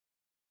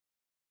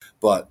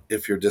But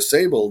if you're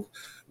disabled,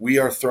 we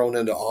are thrown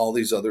into all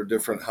these other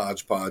different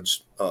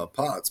hodgepodge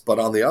pots. But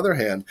on the other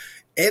hand,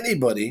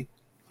 anybody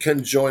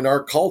can join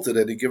our cult at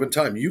any given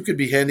time. You could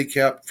be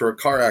handicapped for a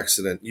car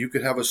accident. You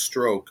could have a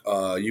stroke.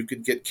 You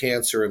could get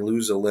cancer and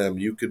lose a limb.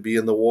 You could be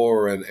in the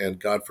war and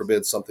God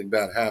forbid something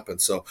bad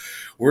happens. So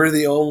we're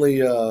the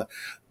only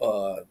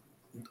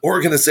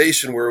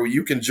organization where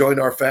you can join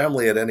our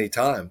family at any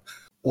time.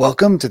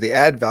 Welcome to the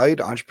Add Value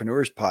to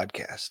Entrepreneurs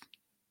podcast,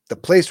 the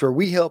place where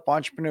we help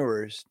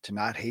entrepreneurs to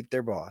not hate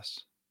their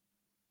boss.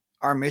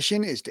 Our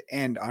mission is to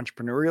end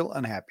entrepreneurial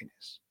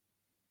unhappiness.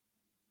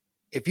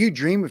 If you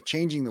dream of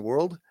changing the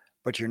world,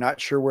 but you're not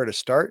sure where to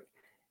start,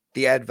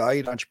 the Add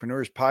Value to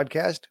Entrepreneurs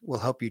podcast will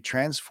help you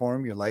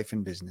transform your life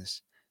and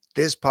business.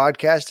 This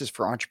podcast is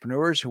for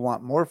entrepreneurs who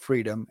want more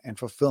freedom and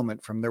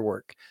fulfillment from their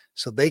work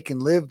so they can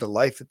live the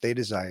life that they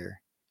desire.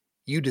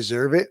 You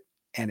deserve it,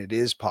 and it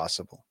is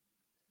possible.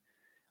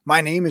 My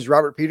name is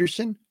Robert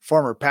Peterson,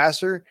 former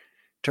pastor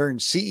turned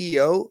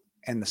CEO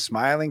and the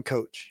smiling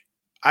coach.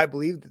 I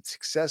believe that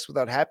success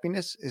without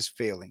happiness is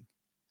failing,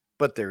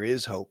 but there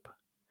is hope.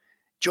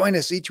 Join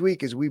us each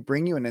week as we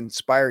bring you an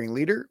inspiring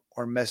leader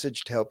or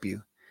message to help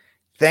you.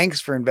 Thanks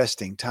for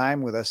investing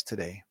time with us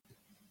today.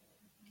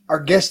 Our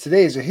guest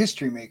today is a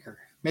history maker,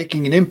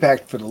 making an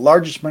impact for the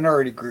largest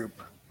minority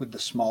group with the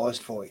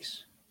smallest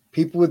voice,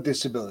 people with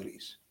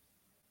disabilities.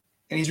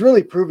 And he's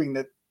really proving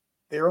that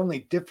they're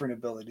only different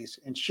abilities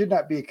and should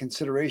not be a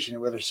consideration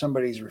of whether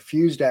somebody's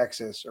refused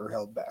access or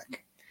held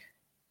back.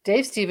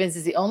 Dave Stevens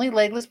is the only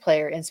legless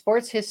player in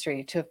sports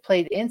history to have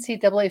played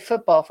NCAA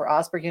football for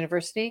Augsburg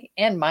University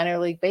and minor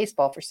league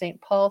baseball for St.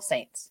 Paul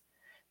Saints.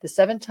 The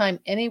 7-time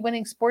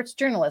Emmy-winning sports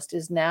journalist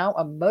is now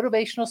a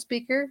motivational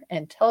speaker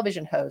and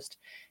television host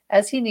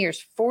as he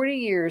nears 40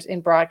 years in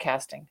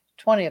broadcasting,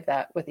 20 of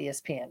that with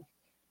ESPN.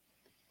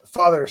 The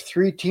father of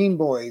 3 teen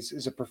boys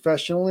is a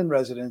professional in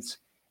residence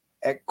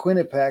at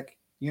Quinnipiac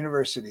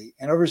University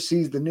and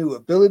oversees the new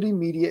Ability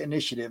Media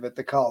Initiative at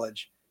the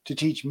college to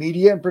teach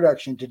media and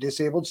production to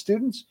disabled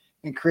students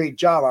and create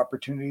job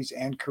opportunities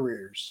and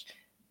careers.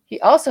 He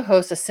also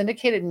hosts a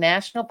syndicated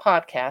national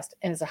podcast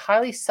and is a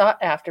highly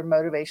sought-after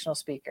motivational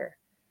speaker.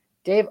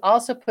 Dave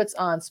also puts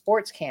on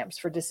sports camps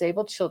for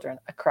disabled children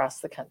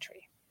across the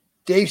country.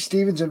 Dave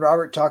Stevens and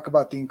Robert talk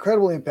about the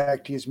incredible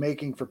impact he is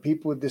making for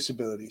people with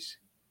disabilities.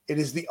 It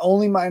is the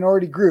only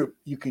minority group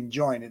you can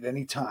join at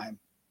any time,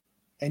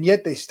 and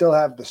yet they still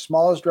have the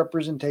smallest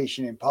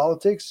representation in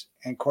politics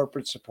and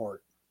corporate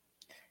support.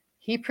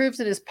 He proves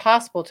it is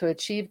possible to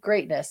achieve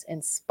greatness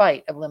in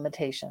spite of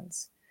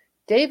limitations.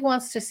 Dave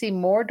wants to see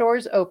more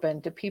doors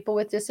open to people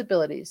with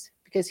disabilities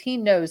because he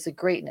knows the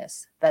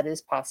greatness that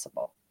is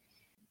possible.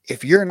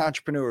 If you're an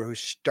entrepreneur who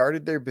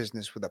started their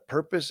business with a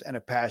purpose and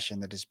a passion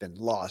that has been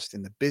lost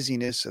in the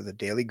busyness of the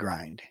daily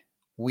grind,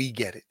 we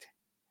get it.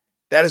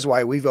 That is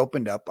why we've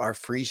opened up our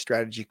free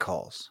strategy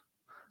calls.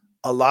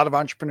 A lot of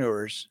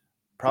entrepreneurs,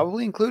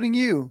 probably including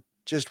you,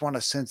 just want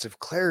a sense of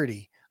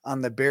clarity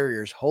on the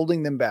barriers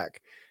holding them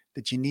back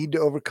that you need to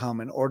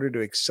overcome in order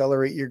to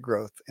accelerate your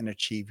growth and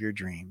achieve your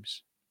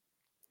dreams.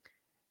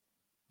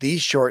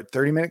 These short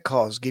 30-minute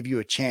calls give you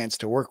a chance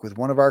to work with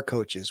one of our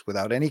coaches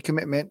without any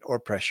commitment or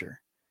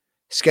pressure.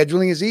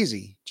 Scheduling is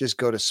easy. Just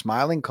go to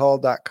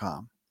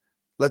smilingcall.com.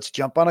 Let's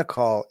jump on a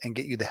call and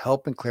get you the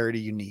help and clarity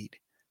you need.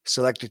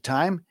 Select a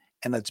time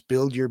and let's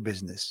build your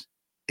business.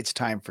 It's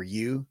time for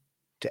you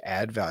to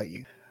add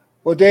value.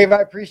 Well, Dave,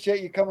 I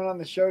appreciate you coming on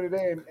the show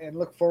today and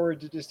look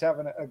forward to just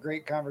having a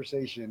great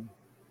conversation.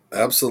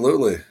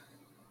 Absolutely.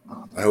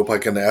 I hope I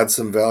can add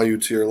some value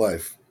to your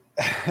life.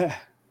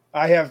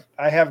 I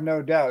have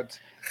no doubt.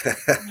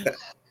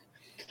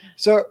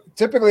 So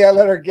typically I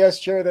let our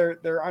guests share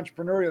their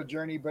entrepreneurial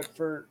journey, but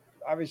for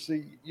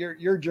obviously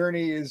your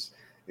journey is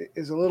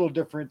a little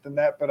different than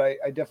that, but I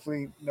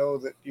definitely know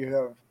that you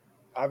have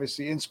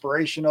obviously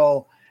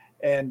inspirational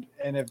and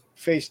have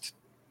faced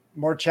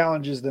more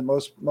challenges than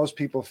most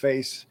people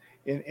face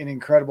in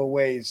incredible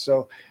ways.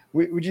 So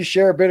would you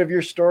share a bit of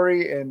your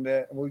story, and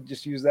we'll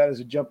just use that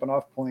as a jumping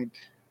off point?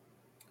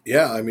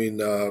 Yeah, I mean,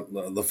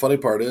 the funny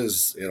part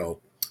is,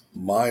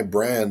 my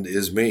brand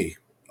is me,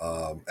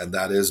 and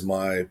that is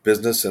my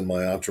business and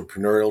my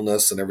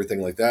entrepreneurialness and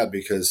everything like that.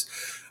 Because,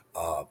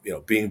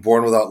 being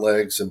born without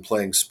legs and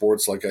playing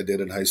sports like I did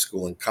in high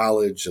school and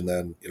college, and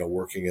then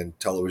working in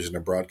television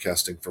and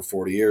broadcasting for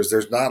 40 years,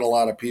 there's not a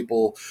lot of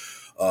people,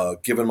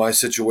 given my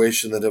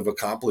situation, that have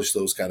accomplished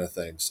those kind of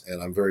things.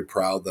 And I'm very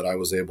proud that I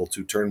was able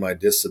to turn my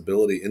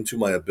disability into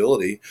my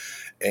ability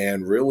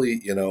and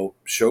really,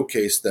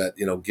 showcase that,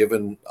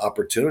 given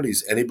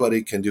opportunities,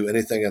 anybody can do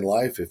anything in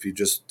life if you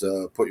just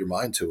put your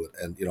mind to it.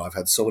 And, I've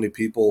had so many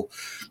people,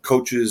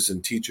 coaches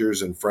and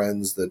teachers and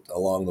friends that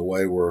along the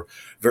way were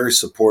very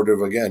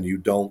supportive. Again, you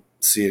don't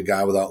see a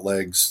guy without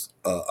legs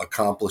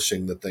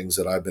accomplishing the things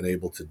that I've been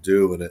able to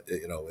do. And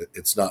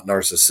it's not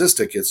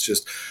narcissistic. It's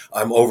just,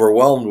 I'm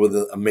overwhelmed with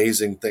the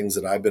amazing things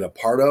that I've been a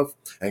part of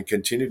and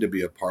continue to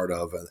be a part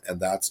of. And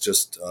that's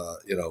just,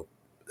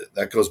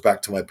 that goes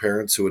back to my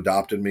parents who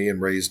adopted me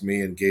and raised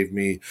me and gave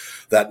me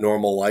that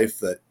normal life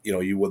that,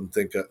 you wouldn't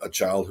think a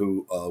child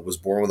who was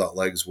born without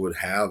legs would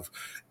have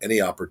any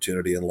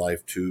opportunity in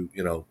life to,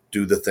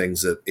 do the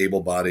things that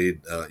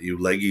able-bodied you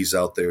leggies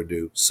out there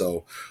do.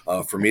 So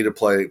for me to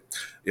play,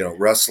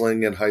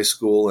 wrestling in high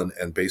school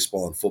and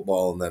baseball and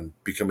football, and then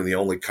becoming the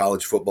only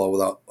college football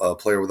without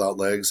player without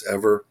legs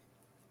ever,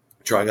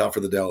 trying out for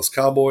the Dallas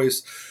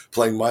Cowboys,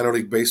 playing minor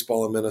league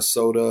baseball in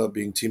Minnesota,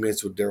 being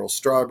teammates with Darryl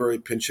Strawberry,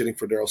 pinch hitting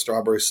for Darryl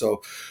Strawberry.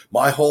 So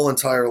my whole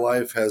entire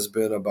life has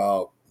been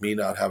about me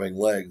not having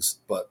legs,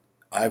 but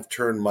I've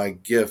turned my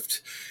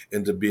gift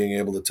into being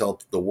able to tell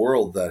the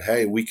world that,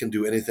 hey, we can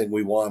do anything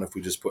we want if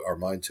we just put our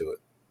mind to it.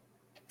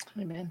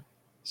 Amen.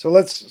 So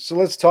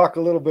let's talk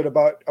a little bit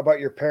about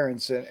your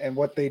parents and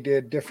what they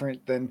did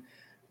different than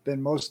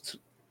most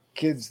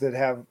kids that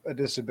have a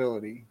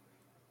disability.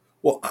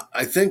 Well,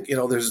 I think,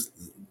 there's,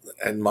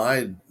 in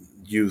my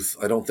youth,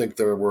 I don't think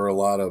there were a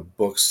lot of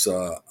books,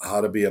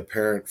 how to be a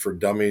parent for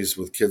dummies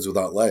with kids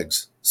without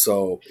legs.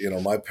 So,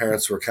 my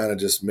parents were kind of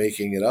just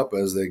making it up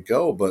as they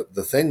go. But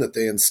the thing that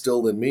they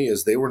instilled in me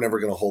is they were never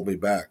going to hold me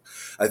back.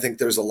 I think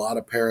there's a lot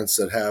of parents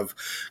that have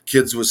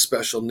kids with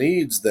special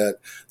needs that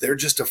they're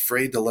just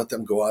afraid to let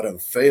them go out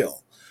and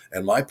fail.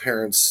 And my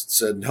parents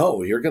said,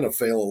 no, you're going to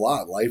fail a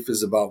lot. Life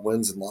is about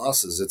wins and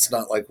losses. It's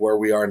not like where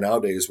we are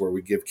nowadays where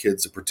we give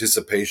kids a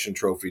participation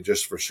trophy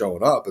just for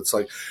showing up. It's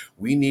like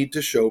we need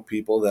to show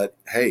people that,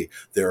 hey,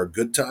 there are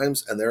good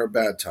times and there are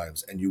bad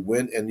times, and you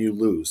win and you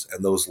lose.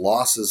 And those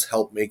losses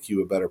help make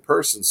you a better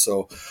person.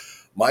 So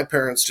my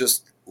parents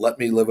just let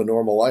me live a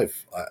normal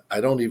life.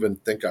 I don't even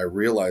think I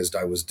realized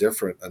I was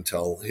different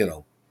until,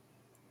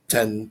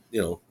 10,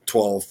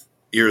 12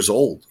 years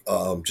old,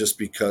 just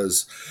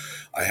because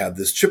I had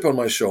this chip on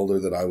my shoulder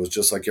that I was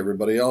just like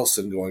everybody else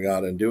and going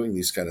out and doing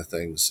these kind of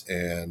things.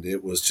 And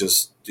it was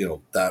just,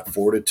 that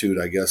fortitude,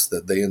 I guess,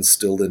 that they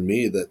instilled in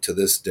me that to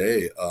this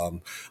day,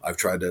 I've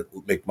tried to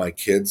make my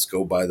kids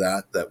go by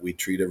that we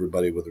treat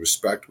everybody with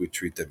respect. We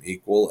treat them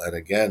equal. And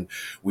again,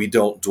 we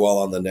don't dwell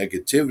on the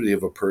negativity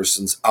of a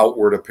person's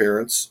outward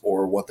appearance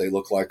or what they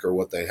look like or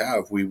what they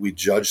have. We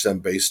judge them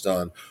based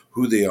on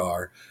who they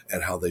are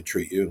and how they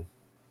treat you.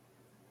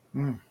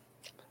 Mm.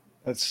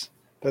 That's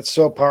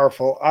so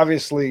powerful.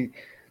 Obviously,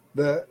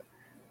 the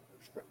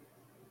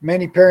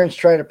many parents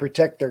try to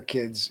protect their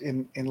kids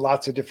in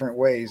lots of different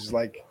ways,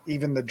 like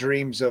even the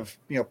dreams of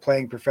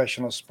playing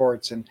professional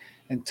sports and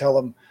tell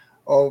them,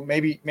 oh,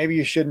 maybe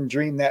you shouldn't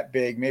dream that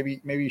big,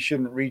 maybe you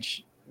shouldn't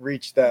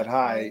reach that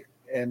high.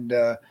 And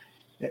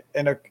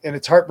and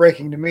it's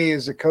heartbreaking to me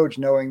as a coach,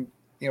 knowing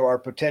our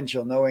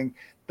potential, knowing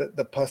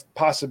the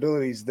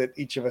possibilities that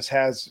each of us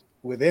has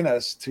within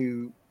us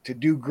to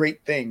do great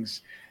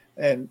things,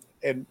 and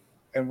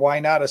why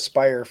not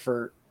aspire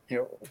for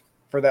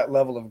for that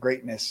level of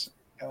greatness.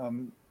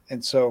 And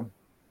so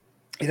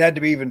it had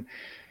to be even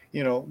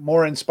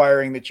more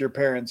inspiring that your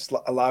parents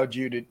allowed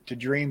you to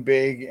dream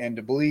big and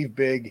to believe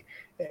big,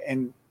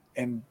 and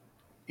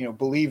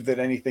believe that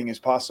anything is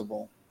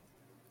possible.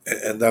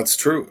 And that's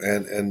true.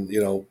 And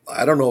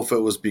I don't know if it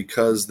was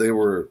because they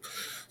were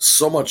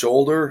so much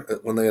older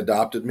when they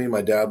adopted me.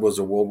 My dad was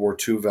a World War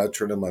II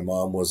veteran and my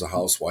mom was a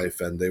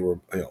housewife, and they were,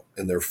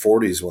 in their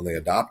 40s when they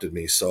adopted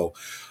me. So,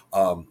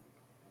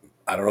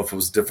 I don't know if it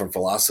was different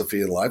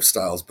philosophy and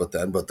lifestyles, but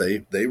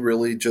they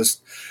really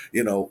just,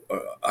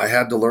 I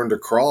had to learn to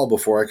crawl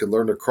before I could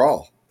learn to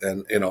crawl.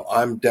 And,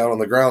 I'm down on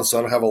the ground, so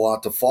I don't have a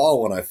lot to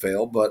fall when I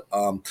fail. But,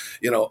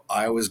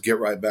 I always get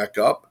right back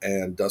up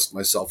and dust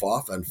myself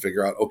off and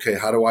figure out, okay,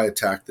 how do I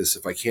attack this?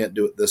 If I can't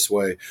do it this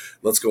way,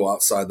 let's go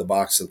outside the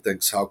box and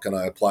think, how can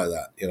I apply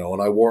that?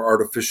 And I wore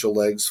artificial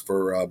legs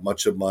for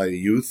much of my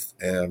youth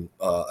and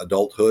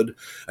adulthood.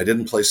 I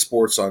didn't play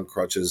sports on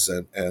crutches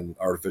and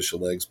artificial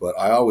legs, but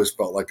I always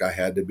felt like I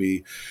had to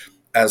be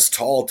as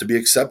tall to be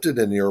accepted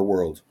in your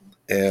world.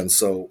 And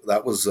so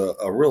that was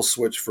a real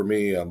switch for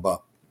me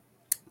about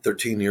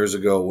 13 years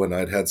ago when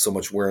I'd had so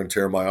much wear and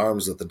tear in my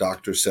arms that the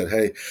doctor said,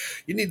 hey,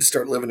 you need to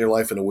start living your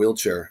life in a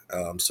wheelchair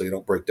so you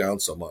don't break down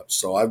so much.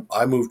 So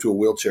I moved to a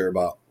wheelchair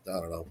about,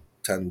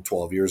 10,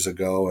 12 years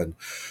ago. And,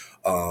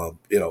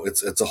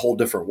 it's a whole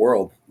different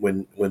world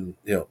when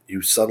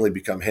you suddenly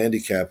become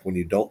handicapped when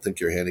you don't think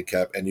you're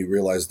handicapped and you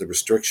realize the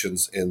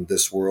restrictions in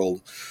this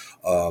world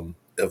of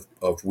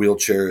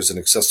wheelchairs and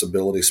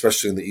accessibility,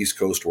 especially in the East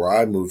Coast where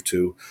I moved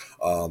to.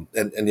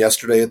 And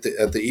yesterday at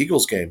the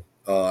Eagles game,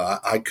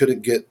 I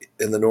couldn't get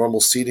in the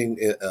normal seating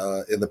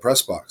in the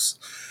press box.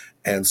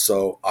 And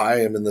so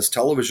I am in this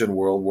television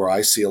world where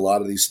I see a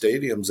lot of these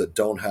stadiums that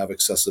don't have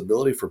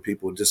accessibility for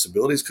people with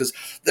disabilities because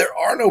there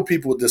are no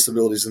people with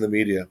disabilities in the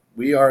media.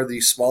 We are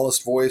the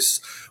smallest voice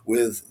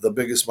with the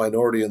biggest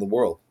minority in the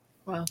world.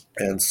 Wow.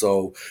 And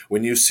so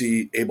when you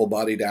see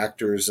able-bodied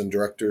actors and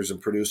directors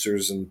and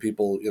producers and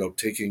people,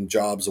 taking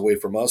jobs away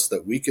from us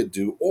that we could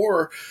do,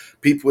 or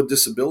people with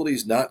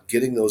disabilities not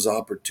getting those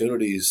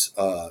opportunities,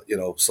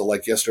 so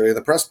like yesterday in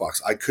the press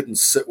box, I couldn't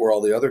sit where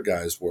all the other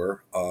guys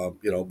were,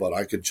 but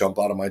I could jump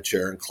out of my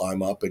chair and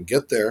climb up and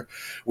get there,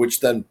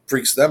 which then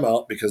freaks them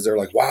out because they're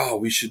like, wow,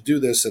 we should do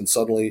this. And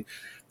suddenly,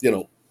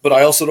 but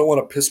I also don't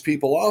want to piss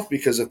people off,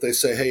 because if they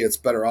say, hey, it's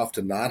better off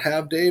to not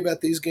have Dave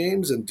at these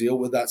games and deal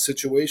with that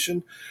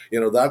situation,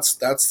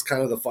 that's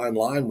kind of the fine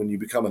line when you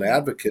become an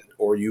advocate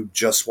or you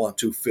just want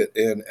to fit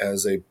in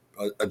as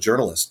a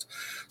journalist.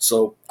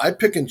 So I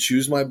pick and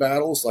choose my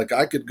battles. Like,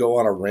 I could go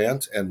on a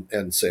rant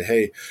and say,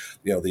 hey,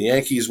 the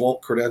Yankees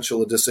won't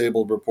credential a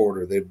disabled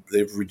reporter.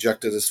 They've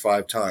rejected us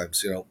 5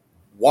 times.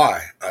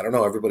 Why? I don't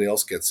know. Everybody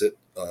else gets it.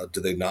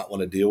 Do they not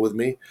want to deal with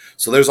me?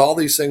 So there's all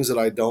these things that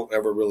I don't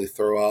ever really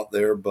throw out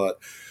there, but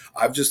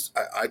I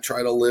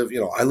try to live,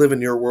 I live in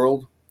your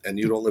world and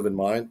you don't live in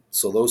mine.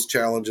 So those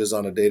challenges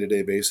on a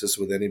day-to-day basis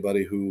with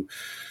anybody who,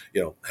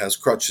 has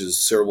crutches,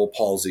 cerebral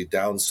palsy,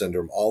 Down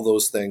syndrome, all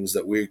those things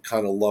that we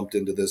kind of lumped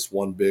into this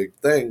one big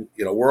thing,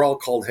 we're all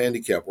called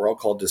handicapped, we're all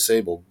called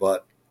disabled,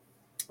 but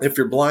if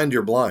you're blind,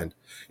 you're blind.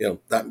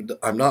 That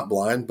I'm not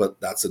blind, but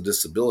that's a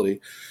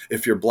disability.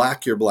 If you're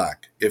black, you're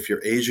black. If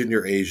you're Asian,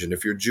 you're Asian.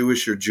 If you're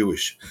Jewish, you're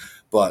Jewish.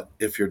 But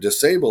if you're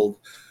disabled,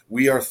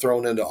 we are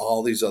thrown into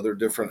all these other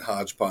different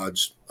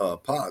hodgepodge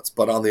pots.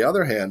 But on the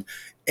other hand,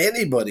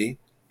 anybody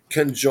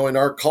can join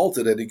our cult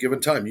at any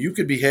given time. You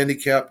could be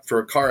handicapped for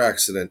a car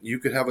accident. You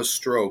could have a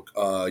stroke.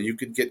 You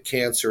could get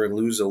cancer and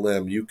lose a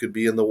limb. You could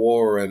be in the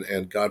war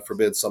and God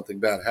forbid something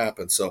bad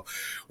happens. So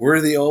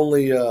we're the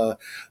only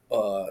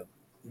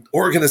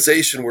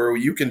organization where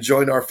you can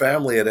join our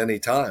family at any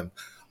time.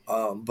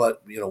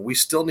 But we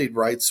still need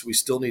rights, we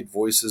still need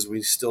voices,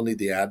 we still need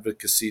the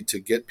advocacy to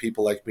get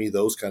people like me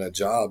those kind of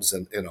jobs.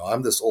 And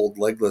I'm this old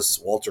legless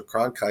Walter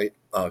Cronkite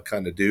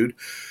kind of dude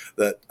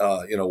that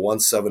won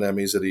 7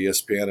 Emmys at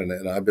ESPN,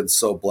 and I've been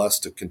so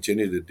blessed to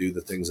continue to do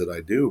the things that I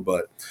do.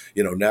 But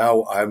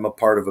now I'm a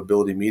part of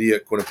Ability Media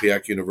at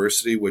Quinnipiac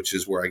University, which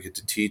is where I get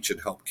to teach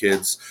and help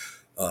kids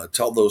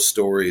tell those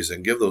stories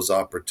and give those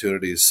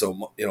opportunities.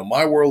 So,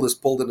 my world is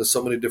pulled into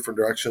so many different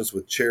directions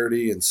with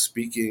charity and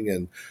speaking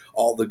and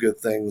all the good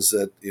things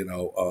that,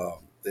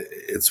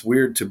 it's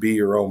weird to be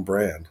your own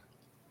brand.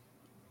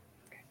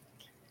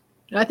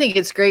 And I think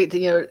it's great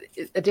that,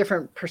 a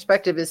different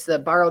perspective is the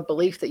borrowed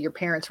belief that your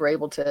parents were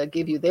able to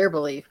give you their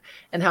belief,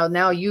 and how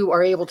now you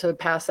are able to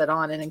pass that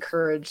on and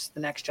encourage the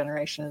next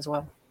generation as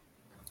well.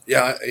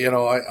 Yeah,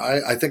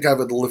 I think I have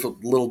a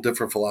little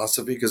different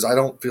philosophy because I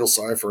don't feel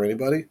sorry for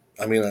anybody.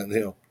 I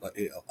mean,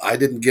 I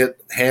didn't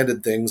get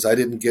handed things. I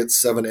didn't get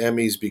 7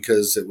 Emmys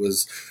because it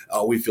was,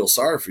 oh, we feel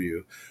sorry for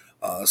you.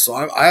 So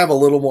I have a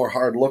little more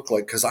hard look,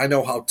 like, because I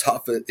know how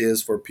tough it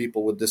is for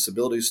people with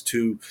disabilities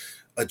to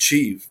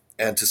achieve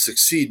and to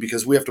succeed,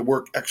 because we have to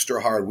work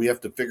extra hard. We have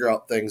to figure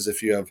out things.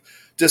 If you have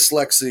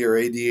dyslexia or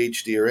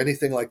ADHD or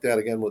anything like that,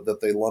 again,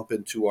 that they lump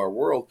into our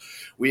world,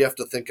 we have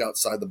to think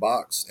outside the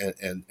box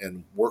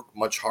and work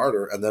much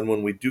harder. And then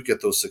when we do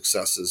get those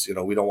successes,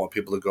 we don't want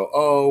people to go,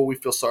 oh, we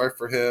feel sorry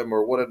for him,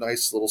 or what a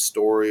nice little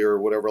story, or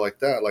whatever like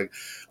that. Like,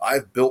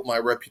 I've built my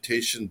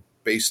reputation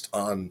based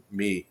on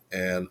me.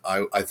 And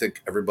I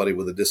think everybody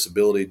with a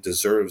disability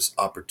deserves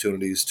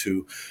opportunities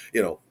to,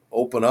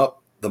 open up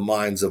the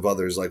minds of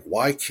others. Like,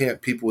 why can't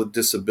people with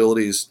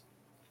disabilities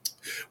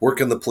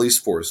work in the police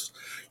force?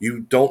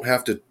 You don't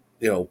have to,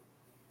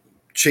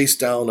 chase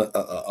down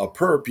a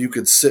perp. You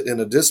could sit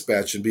in a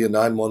dispatch and be a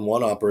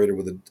 911 operator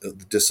with a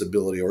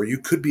disability, or you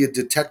could be a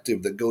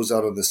detective that goes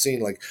out on the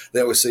scene. Like,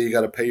 they always say, you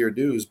got to pay your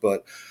dues.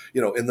 But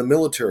in the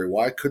military,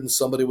 why couldn't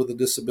somebody with a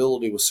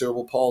disability, with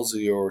cerebral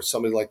palsy or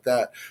somebody like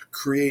that,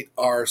 create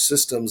our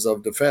systems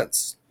of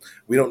defense?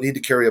 We don't need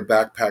to carry a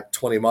backpack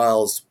 20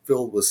 miles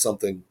filled with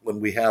something when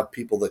we have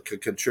people that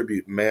could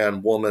contribute,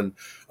 man, woman,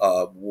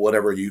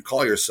 whatever you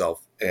call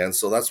yourself. And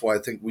so that's why I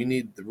think we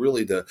need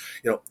really to,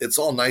 it's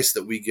all nice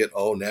that we get,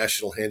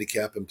 National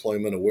Handicap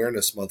Employment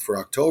Awareness Month for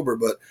October,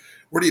 but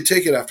where do you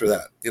take it after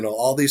that?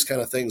 All these kind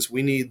of things.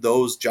 We need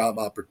those job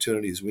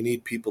opportunities. We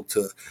need people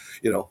to,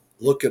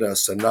 look at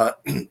us and not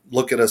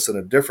look at us in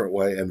a different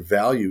way and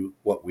value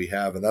what we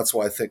have. And that's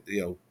why I think,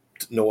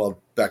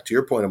 Noel, back to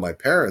your point of my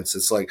parents,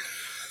 it's like,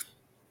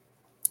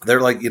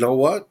 they're like, you know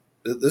what?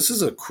 This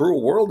is a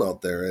cruel world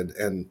out there,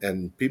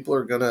 and people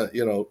are gonna,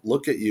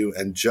 look at you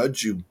and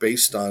judge you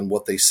based on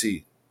what they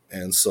see.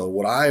 And so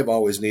what I've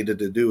always needed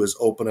to do is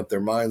open up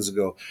their minds and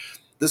go,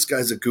 this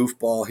guy's a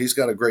goofball. He's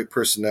got a great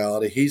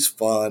personality. He's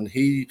fun.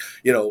 He,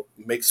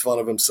 makes fun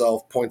of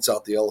himself, points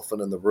out the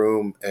elephant in the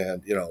room.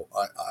 And,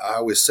 I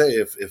always say,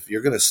 if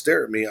you're going to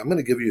stare at me, I'm going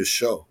to give you a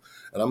show.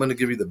 and I'm going to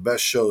give you the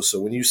best show. So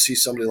when you see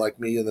somebody like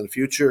me in the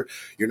future,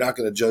 you're not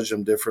going to judge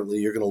them differently.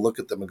 You're going to look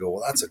at them and go,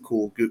 well, that's a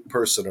cool, good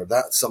person, or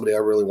that's somebody I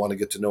really want to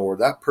get to know, or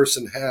that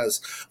person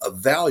has a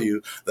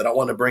value that I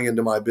want to bring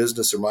into my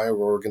business or my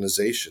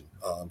organization.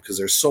 Because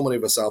there's so many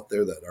of us out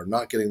there that are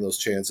not getting those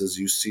chances.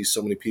 You see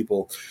so many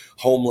people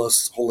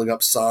homeless, holding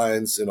up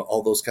signs,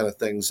 all those kind of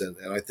things. And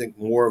I think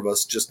more of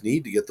us just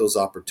need to get those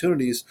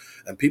opportunities,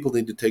 and people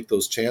need to take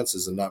those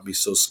chances and not be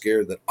so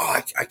scared that,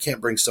 I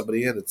can't bring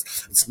somebody in.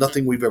 It's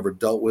nothing we've ever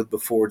dealt with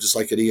before. Just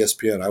like at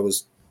ESPN, I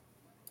was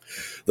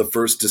the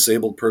first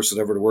disabled person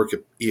ever to work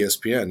at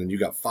ESPN, and you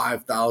got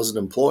 5,000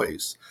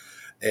 employees,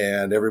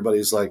 and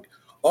everybody's like,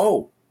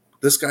 oh,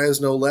 this guy has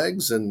no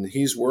legs and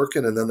he's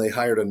working. And then they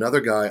hired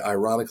another guy,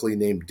 ironically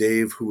named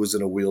Dave, who was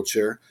in a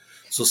wheelchair.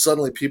 So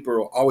suddenly people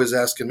are always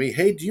asking me,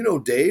 hey, do you know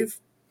Dave?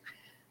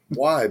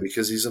 Why?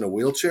 Because he's in a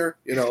wheelchair?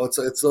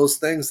 It's those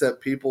things that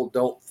people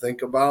don't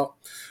think about,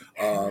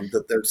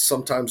 that they're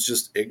sometimes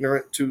just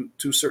ignorant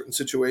to certain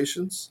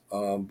situations.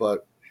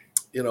 But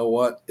you know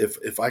what?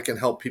 If I can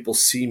help people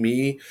see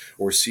me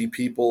or see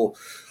people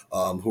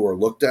who are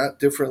looked at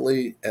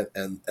differently,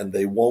 and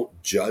they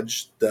won't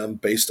judge them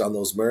based on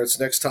those merits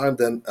next time,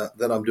 then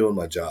I'm doing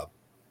my job.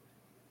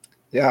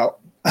 Yeah,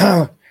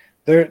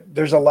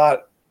 there's a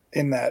lot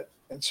in that.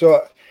 And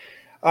so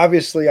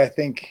obviously, I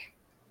think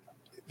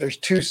there's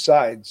two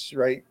sides,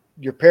 right?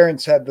 Your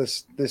parents had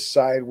this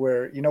side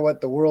where, you know what,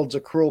 the world's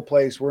a cruel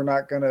place. We're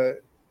not gonna,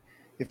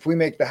 if we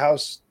make the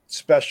house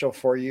special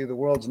for you, the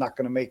world's not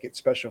going to make it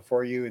special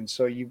for you, and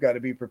so you've got to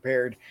be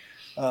prepared.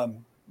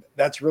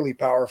 That's really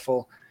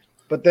powerful.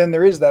 But then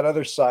there is that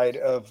other side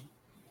of,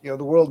 the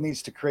world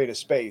needs to create a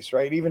space,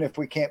 right? Even if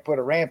we can't put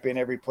a ramp in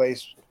every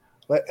place,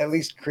 let at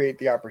least create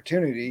the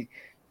opportunity.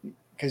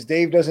 Because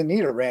Dave doesn't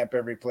need a ramp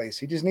every place.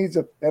 He just needs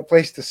a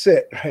place to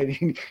sit, right?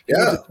 He needs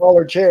a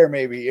taller chair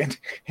maybe, and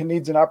he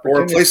needs an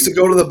opportunity. Or a place to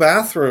go to the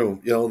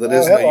bathroom, that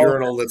isn't a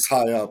urinal that's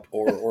high up,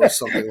 or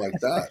something like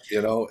that.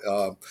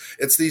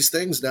 It's these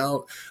things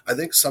now. I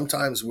think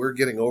sometimes we're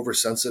getting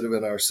oversensitive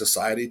in our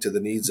society to the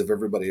needs of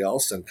everybody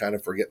else and kind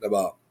of forgetting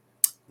about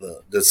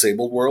the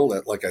disabled world.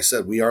 Like I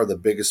said, we are the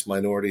biggest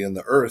minority in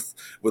the earth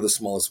with the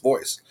smallest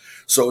voice.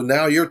 So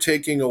now you're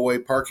taking away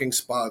parking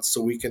spots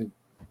so we can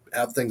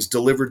have things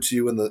delivered to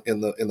you in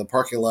the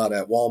parking lot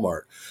at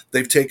Walmart.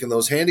 They've taken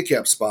those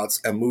handicap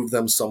spots and moved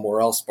them somewhere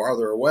else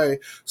farther away,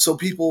 so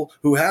people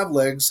who have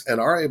legs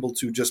and are able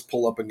to just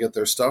pull up and get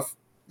their stuff,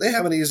 they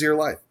have an easier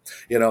life,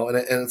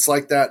 and it's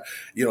like that.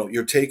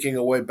 You're taking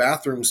away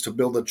bathrooms to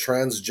build a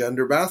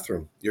transgender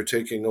bathroom. You're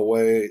taking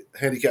away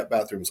handicap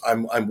bathrooms.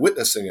 I'm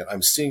witnessing it.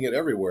 I'm seeing it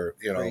everywhere,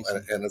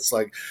 and it's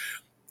like,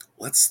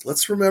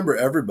 let's remember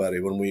everybody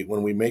when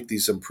we make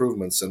these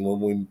improvements, and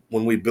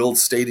when we build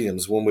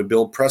stadiums, when we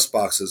build press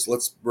boxes,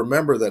 let's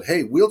remember that,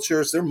 hey,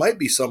 wheelchairs, there might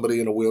be somebody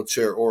in a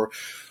wheelchair, or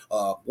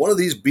one of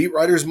these beat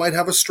writers might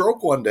have a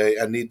stroke one day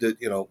and need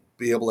to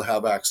be able to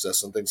have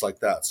access and things like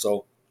that.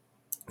 So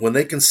when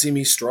they can see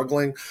me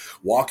struggling,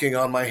 walking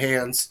on my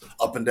hands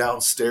up and down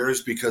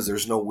stairs because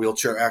there's no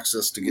wheelchair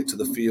access to get to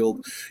the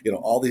field,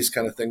 all these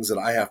kind of things that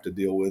I have to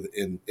deal with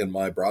in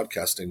my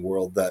broadcasting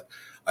world, that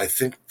I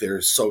think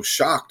they're so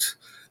shocked.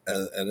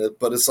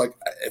 But it's like,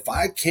 if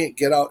I can't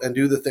get out and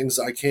do the things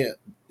I can't,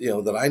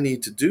 that I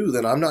need to do,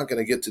 then I'm not going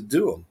to get to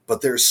do them.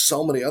 But there's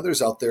so many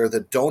others out there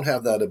that don't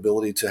have that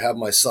ability to have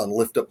my son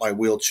lift up my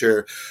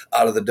wheelchair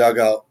out of the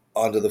dugout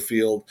onto the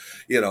field.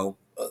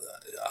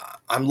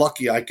 I'm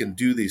lucky I can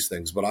do these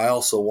things, but I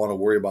also want to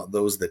worry about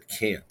those that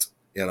can't,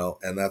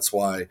 and that's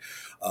why,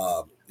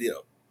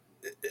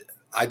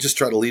 I just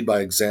try to lead by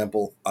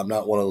example. I'm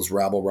not one of those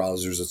rabble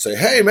rousers that say,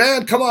 hey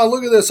man, come on,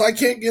 look at this. I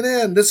can't get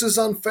in. This is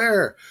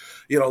unfair.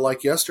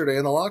 Like yesterday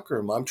in the locker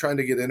room, I'm trying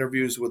to get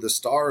interviews with the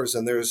stars,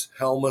 and there's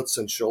helmets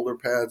and shoulder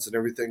pads and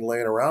everything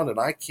laying around, and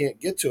I can't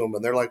get to them.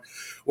 And they're like,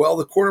 well,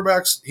 the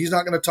quarterback's, he's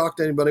not going to talk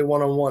to anybody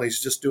one-on-one.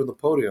 He's just doing the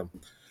podium.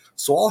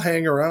 So I'll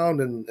hang around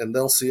and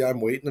they'll see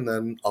I'm waiting, and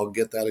then I'll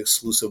get that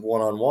exclusive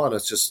one-on-one.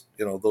 It's just,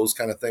 those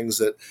kind of things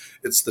that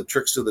it's the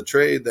tricks of the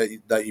trade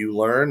that you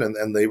learn,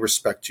 and they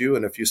respect you.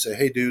 And if you say,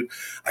 hey, dude,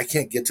 I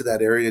can't get to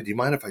that area, do you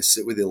mind if I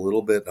sit with you a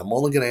little bit? I'm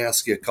only going to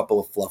ask you a couple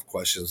of fluff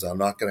questions. I'm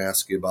not going to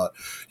ask you about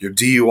your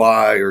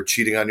DUI or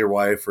cheating on your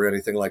wife or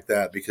anything like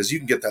that, because you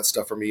can get that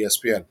stuff from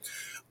ESPN.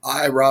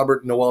 I,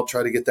 Robert, Noel,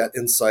 try to get that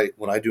insight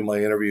when I do my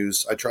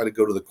interviews. I try to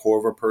go to the core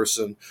of a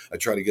person. I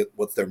try to get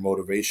what's their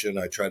motivation.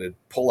 I try to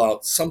pull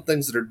out some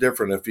things that are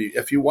different.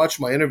 If you watch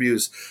my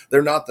interviews,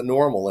 they're not the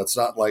normal. It's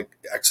not like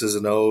X's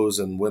and O's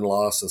and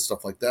win-loss and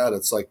stuff like that.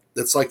 It's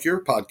like your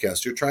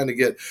podcast. You're trying to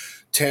get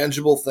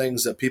tangible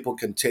things that people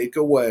can take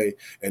away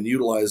and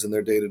utilize in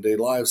their day-to-day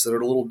lives that are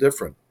a little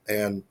different.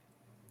 And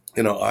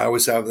I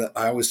always have that.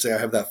 I always say I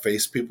have that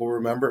face people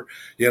remember,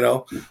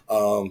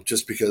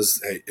 just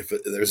because, hey, if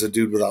there's a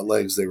dude without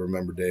legs, they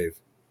remember Dave.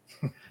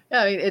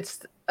 Yeah, I mean,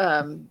 it's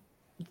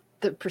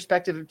the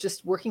perspective of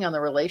just working on the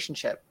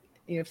relationship.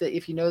 If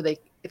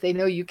they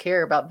know you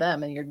care about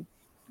them, and you're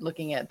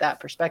looking at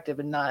that perspective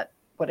and not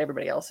what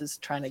everybody else is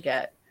trying to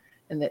get,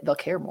 and they'll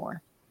care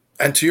more.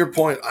 And to your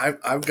point,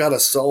 I've got a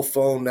cell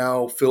phone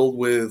now filled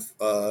with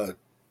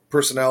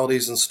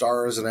personalities and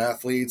stars and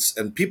athletes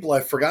and people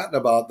I've forgotten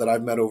about that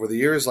I've met over the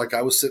years. Like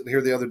I was sitting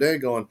here the other day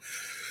going,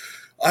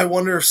 I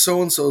wonder if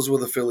so and so's with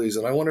the Phillies,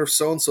 and I wonder if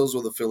so and so's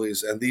with the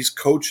Phillies. And these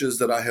coaches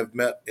that I have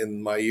met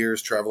in my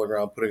years traveling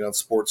around putting on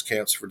sports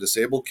camps for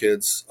disabled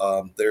kids.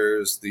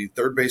 There's the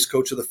third base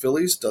coach of the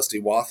Phillies,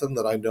 Dusty Wathan,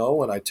 that I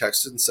know, and I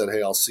texted and said,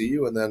 "Hey, I'll see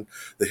you." And then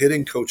the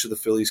hitting coach of the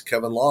Phillies,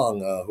 Kevin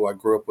Long, who I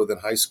grew up with in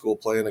high school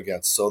playing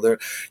against. So there,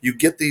 you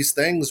get these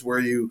things where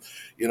you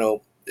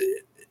know.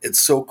 It's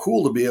so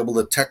cool to be able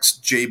to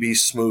text JB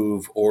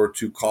Smoove or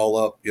to call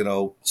up,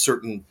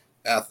 certain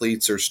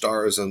athletes or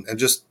stars and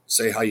just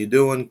say how you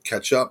doing,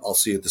 catch up. I'll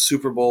see you at the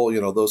Super Bowl,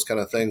 those kind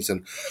of things.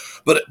 And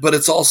but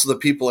it's also the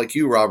people like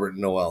you, Robert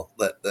and Noel,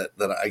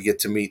 that I get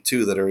to meet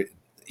too, that are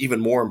even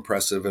more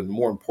impressive and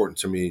more important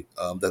to me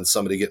than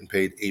somebody getting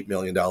paid $8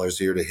 million a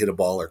year to hit a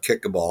ball or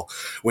kick a ball,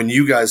 when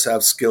you guys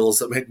have skills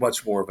that make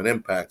much more of an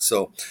impact.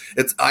 So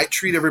I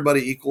treat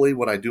everybody equally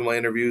when I do my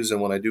interviews and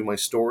when I do my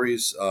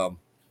stories.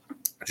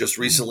 Just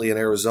recently in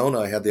Arizona,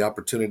 I had the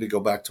opportunity to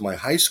go back to my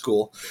high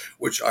school,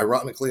 which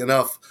ironically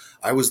enough,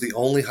 I was the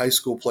only high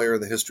school player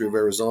in the history of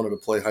Arizona to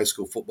play high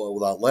school football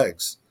without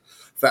legs.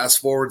 Fast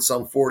forward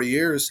some 40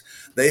 years,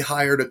 they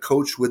hired a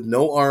coach with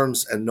no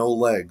arms and no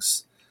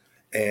legs.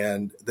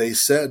 And they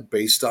said,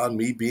 based on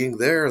me being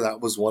there, that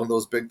was one of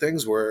those big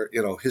things where,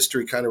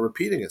 history kind of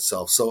repeating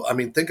itself. So, I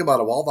mean, think about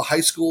it, of all the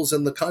high schools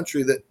in the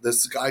country that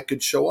this guy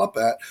could show up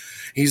at,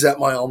 he's at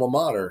my alma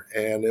mater.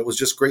 And it was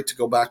just great to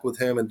go back with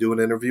him and do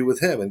an interview with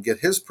him and get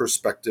his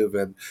perspective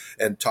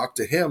and talk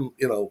to him,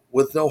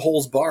 with no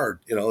holes barred.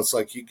 It's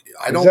like,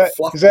 I don't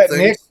fluff is that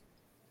things. Nick?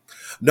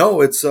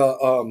 No, it's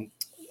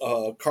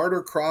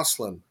Carter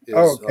Crossland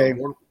Oh, is okay.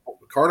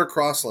 Carter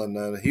Crossland,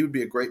 and he would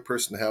be a great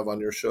person to have on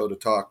your show to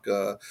talk.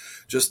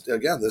 Just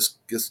again, this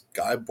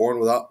guy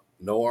born without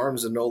no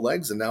arms and no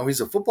legs, and now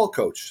he's a football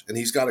coach, and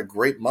he's got a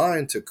great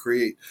mind to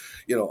create,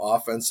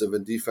 offensive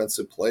and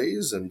defensive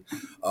plays, and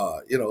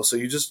so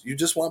you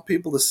just want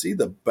people to see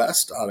the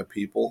best out of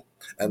people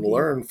and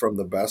learn from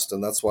the best,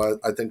 and that's why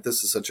I think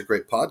this is such a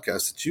great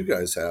podcast that you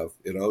guys have.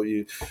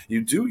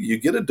 You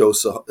get a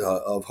dose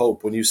of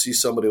hope when you see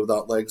somebody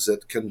without legs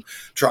that can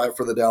try it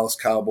for the Dallas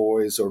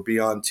Cowboys or be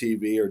on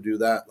TV or do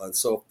that. And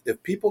so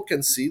if people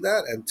can see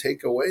that and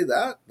take away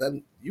that,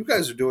 then you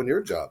guys are doing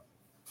your job.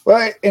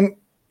 Well,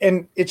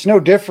 and it's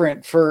no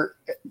different for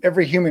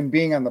every human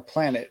being on the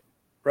planet,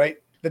 right?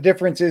 The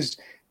difference is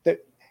that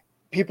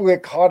people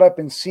get caught up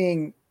in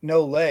seeing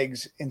no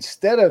legs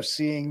instead of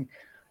seeing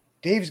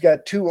Dave's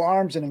got two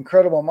arms, an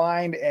incredible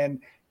mind, and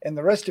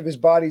the rest of his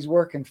body's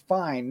working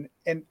fine.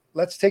 And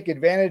let's take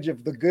advantage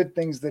of the good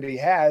things that he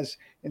has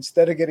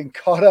instead of getting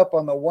caught up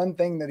on the one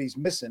thing that he's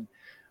missing,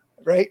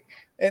 right?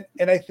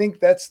 And I think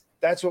that's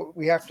what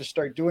we have to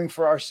start doing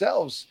for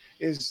ourselves,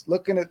 is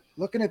looking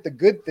at the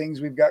good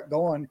things we've got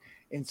going.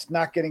 It's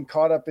not getting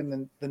caught up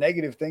in the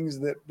negative things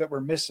that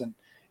we're missing.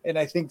 And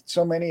I think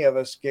so many of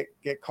us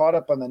get caught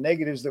up on the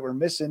negatives that we're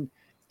missing.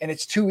 And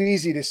it's too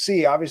easy to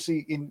see,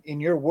 obviously, in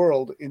your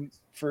world,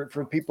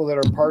 for people that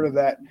are part of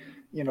that,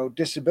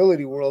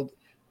 disability world,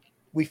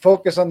 we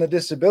focus on the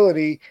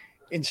disability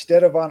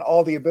instead of on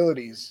all the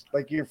abilities.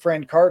 Like your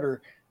friend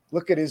Carter,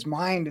 look at his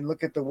mind and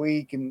look at the way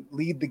he can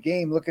lead the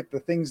game. Look at the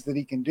things that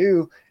he can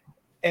do.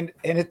 And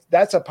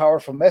that's a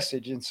powerful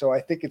message. And so I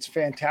think it's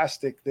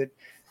fantastic that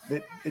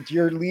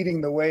you're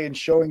leading the way and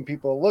showing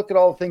people, look at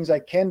all the things I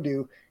can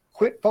do.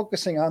 Quit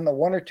focusing on the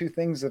one or two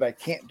things that I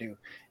can't do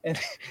and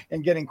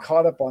getting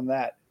caught up on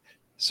that.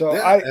 So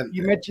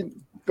you mentioned,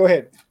 go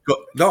ahead.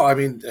 No, I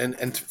mean,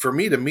 and for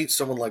me to meet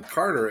someone like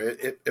Carter,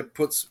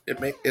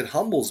 it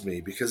humbles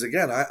me, because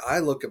again, I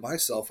look at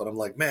myself and I'm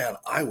like, man,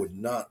 I would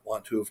not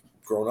want to have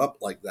grown up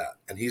like that.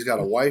 And he's got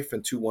a wife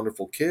and two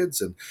wonderful kids,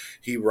 and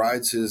he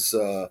rides his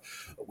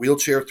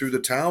wheelchair through the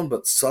town,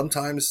 but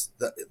sometimes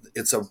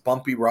it's a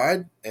bumpy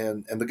ride,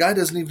 and the guy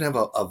doesn't even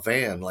have a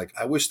van. Like,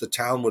 I wish the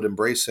town would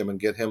embrace him and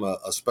get him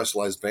a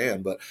specialized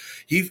van, but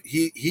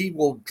he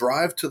will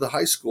drive to the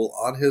high school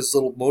on his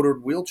little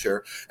motored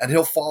wheelchair, and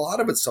he'll fall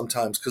out of it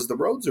sometimes because the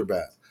roads are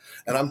bad.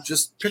 And I'm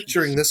just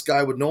picturing this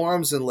guy with no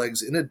arms and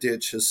legs in a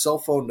ditch, his cell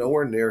phone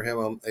nowhere near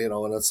him,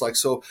 and it's like,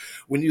 so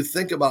when you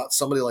think about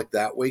somebody like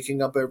that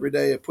waking up every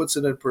day, it puts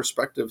it in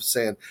perspective,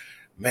 saying,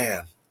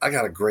 man, I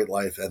got a great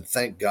life, and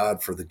thank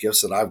God for the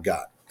gifts that I've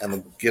got and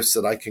the gifts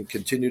that I can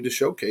continue to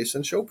showcase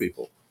and show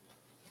people.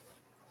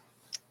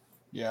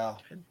 Yeah,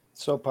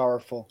 so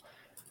powerful.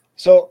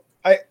 So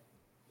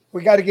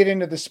we got to get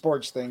into the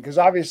sports thing, because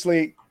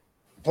obviously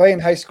playing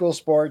high school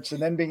sports and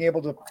then being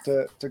able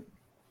to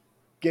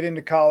get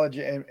into college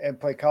and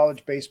play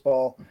college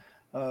baseball.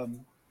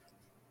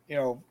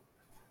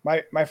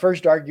 My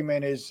first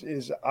argument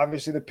is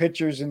obviously the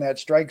pitchers in that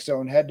strike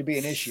zone had to be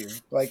an issue.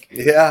 Like,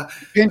 yeah,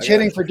 pinch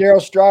hitting for Darryl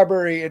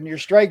Strawberry and your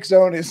strike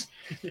zone is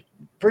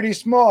pretty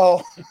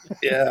small.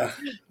 Yeah,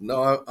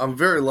 no, I'm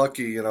very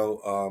lucky.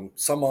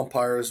 Some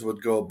umpires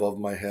would go above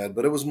my head,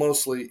 but it was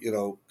mostly,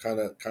 kind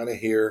of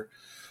here.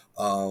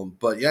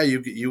 But yeah,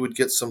 you would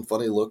get some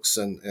funny looks,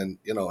 and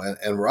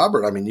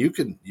Robert, I mean, you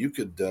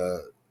could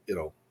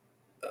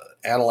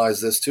analyze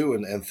this too,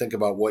 and think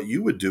about what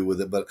you would do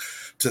with it. But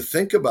to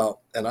think about,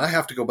 and I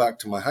have to go back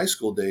to my high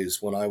school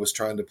days when I was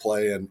trying to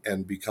play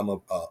and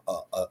become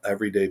a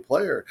everyday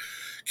player.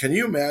 Can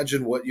you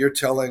imagine what you're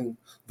telling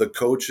the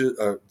coaches,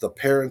 the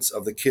parents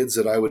of the kids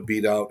that I would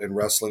beat out in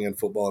wrestling and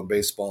football and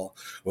baseball,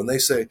 when they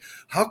say,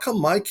 how come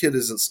my kid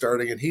isn't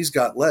starting and he's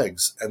got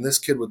legs, and this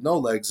kid with no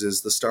legs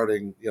is the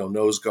starting,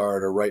 nose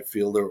guard or right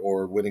fielder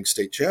or winning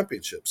state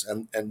championships?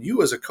 And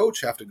you as a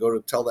coach have to go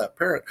to tell that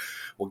parent,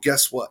 well,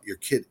 guess what? Your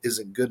kid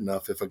isn't good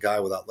enough if a guy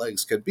without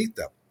legs can beat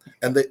them.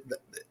 And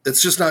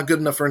it's just not good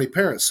enough for any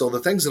parents. So the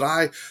things that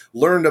I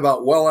learned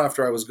about well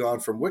after I was gone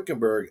from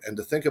Wickenburg, and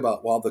to think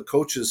about while the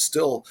coaches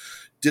still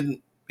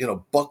didn't,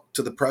 buck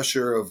to the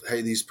pressure of,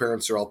 hey, these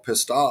parents are all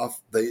pissed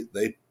off.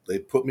 They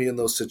put me in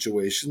those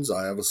situations.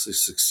 I obviously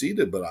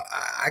succeeded, but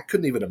I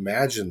couldn't even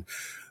imagine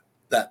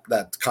that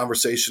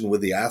conversation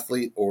with the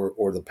athlete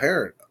or the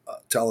parent,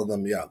 telling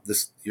them, yeah,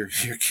 your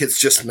kid's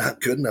just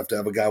not good enough to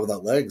have a guy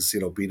without legs,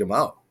 beat him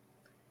out.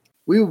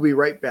 We will be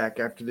right back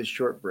after this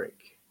short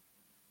break.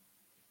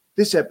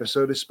 This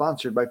episode is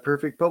sponsored by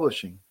Perfect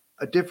Publishing,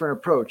 a different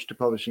approach to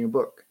publishing a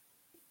book.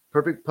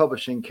 Perfect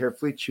Publishing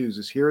carefully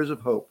chooses heroes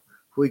of hope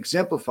who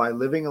exemplify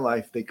living a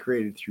life they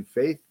created through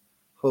faith,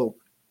 hope,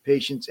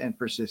 patience, and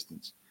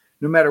persistence.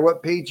 No matter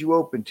what page you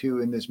open to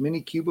in this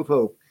mini cube of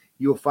hope,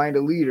 you will find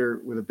a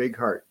leader with a big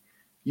heart.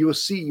 You will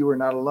see you are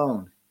not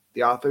alone.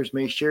 The authors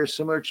may share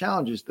similar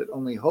challenges that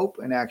only hope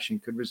and action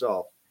could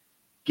resolve.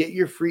 Get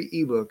your free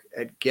ebook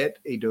at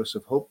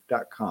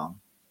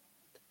getadoseofhope.com.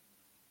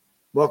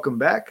 Welcome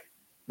back.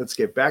 Let's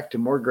get back to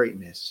more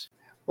greatness.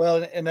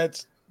 Well, and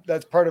that's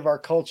part of our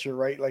culture,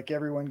 right? Like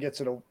everyone gets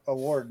an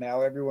award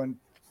now. Everyone,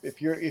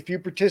 if you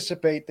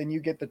participate, then you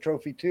get the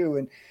trophy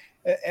too.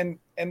 And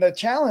the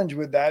challenge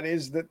with that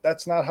is that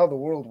that's not how the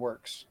world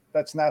works.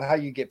 That's not how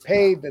you get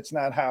paid. That's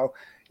not how,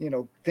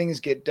 things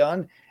get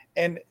done.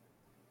 And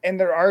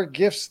there are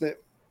gifts that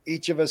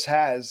each of us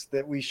has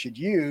that we should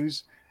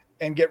use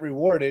and get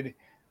rewarded.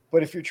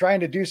 But if you're trying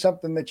to do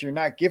something that you're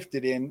not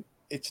gifted in,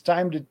 it's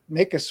time to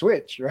make a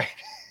switch, right?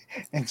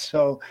 And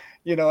so,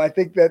 I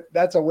think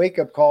that's a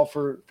wake-up call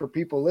for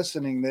people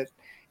listening that,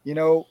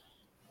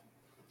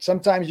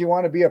 sometimes you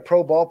want to be a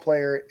pro ball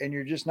player and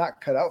you're just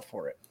not cut out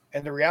for it.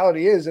 And the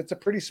reality is it's a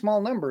pretty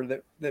small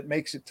number that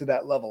makes it to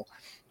that level,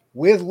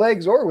 with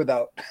legs or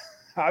without.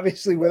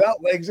 Obviously,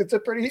 without legs, it's a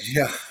pretty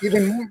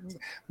even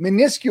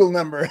minuscule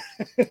number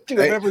to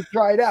have ever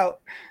tried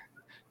out.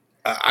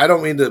 I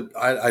don't mean to.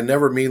 I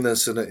never mean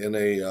this in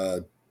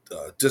a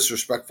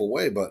disrespectful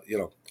way, but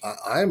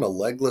I'm a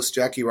legless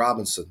Jackie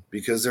Robinson,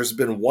 because there's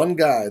been one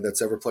guy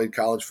that's ever played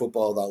college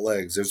football without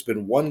legs. There's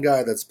been one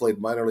guy that's played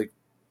minor league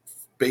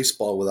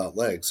baseball without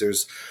legs.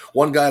 There's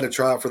one guy to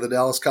try out for the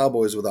Dallas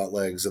Cowboys without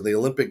legs, and the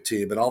Olympic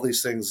team, and all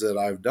these things that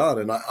I've done.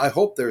 And I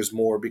hope there's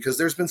more, because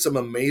there's been some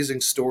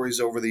amazing stories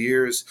over the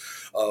years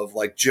of,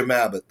 like, Jim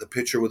Abbott, the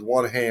pitcher with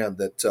one hand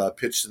that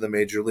pitched in the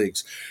major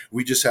leagues.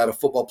 We just had a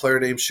football player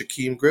named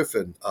Shaquem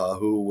Griffin,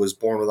 who was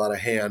born without a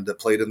hand, that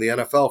played in the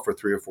NFL for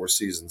 3 or 4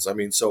 seasons. I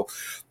mean, so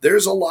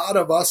there's a lot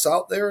of us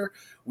out there.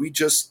 We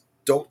just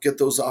don't get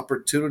those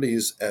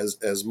opportunities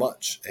as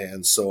much.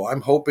 And so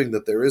I'm hoping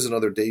that there is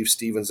another Dave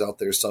Stevens out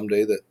there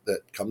someday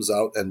that comes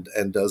out and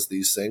does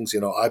these things.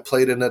 I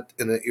played in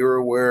an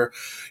era where,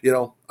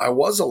 I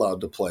was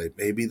allowed to play.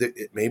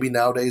 Maybe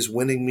nowadays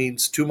winning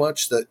means too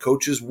much, that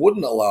coaches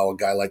wouldn't allow a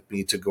guy like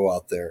me to go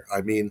out there.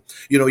 I mean,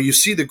 you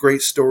see the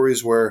great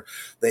stories where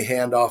they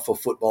hand off a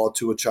football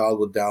to a child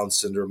with Down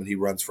syndrome and he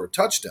runs for a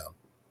touchdown.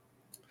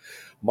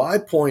 My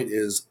point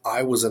is,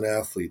 I was an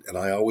athlete and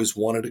I always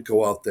wanted to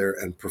go out there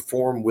and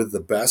perform with the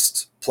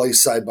best, play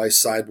side by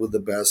side with the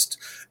best,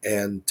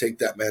 and take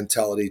that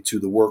mentality to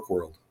the work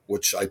world,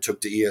 which I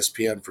took to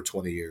ESPN for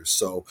 20 years.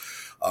 So,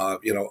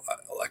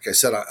 like I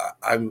said,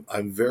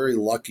 I'm very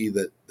lucky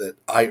that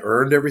I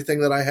earned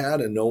everything that I had,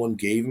 and no one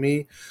gave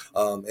me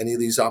any of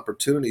these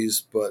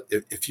opportunities. But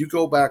if you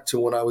go back to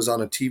when I was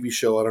on a TV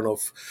show, I don't know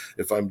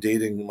if I'm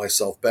dating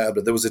myself bad,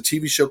 but there was a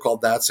TV show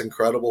called That's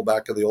Incredible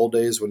back in the old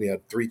days when you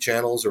had 3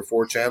 channels or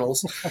 4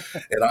 channels.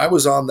 And I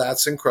was on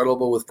That's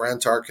Incredible with Fran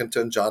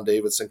Tarkenton, John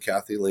Davidson,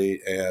 Kathy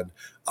Lee, and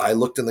I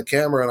looked in the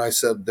camera and I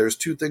said, there's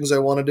 2 things I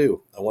want to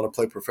do. I want to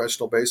play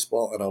professional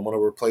baseball, and I want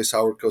to replace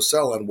Howard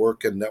Cosell and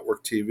work in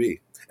network TV.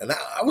 And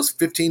I was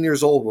 15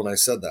 years old when I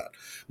said that.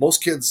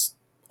 Most kids,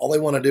 all they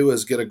want to do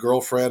is get a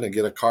girlfriend and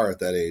get a car at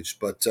that age.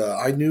 But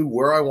I knew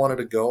where I wanted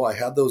to go. I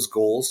had those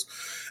goals,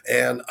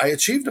 and I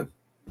achieved them.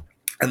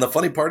 And the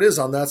funny part is,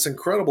 on That's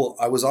Incredible,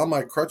 I was on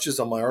my crutches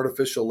on my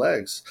artificial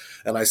legs.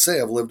 And I say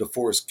I've lived a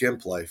Forrest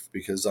Gump life,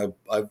 because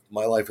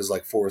my life is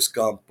like Forrest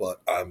Gump, but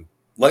I'm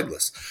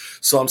legless.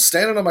 So I'm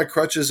standing on my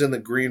crutches in the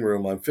green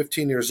room. I'm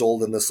 15 years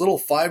old, and this little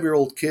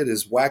 5-year-old kid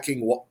is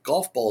whacking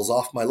golf balls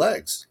off my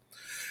legs.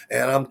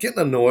 And I'm getting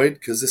annoyed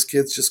because this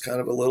kid's just kind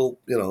of a little,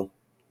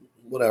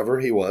 whatever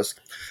he was.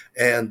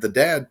 And the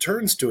dad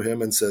turns to him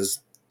and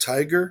says,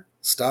 Tiger,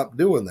 stop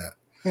doing that.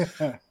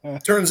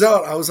 Turns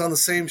out I was on the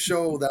same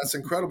show. That's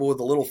incredible, with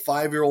a little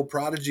 5-year-old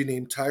prodigy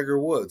named Tiger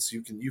Woods.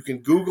 You can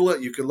Google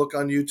it. You can look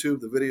on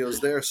YouTube. The video's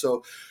there.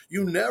 So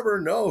you never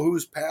know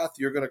whose path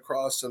you're going to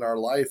cross in our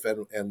life.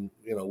 And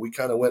we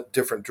kind of went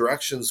different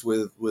directions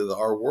with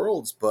our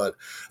worlds. But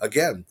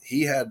again,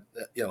 he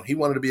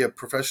wanted to be a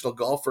professional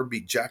golfer,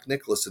 beat Jack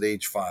Nicklaus at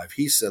age 5.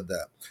 He said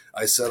that.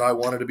 I said I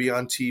wanted to be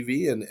on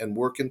TV and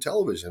work in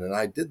television, and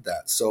I did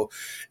that. So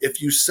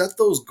if you set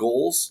those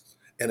goals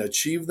and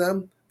achieve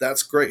them,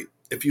 that's great.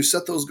 If you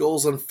set those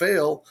goals and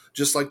fail,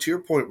 just like to your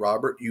point,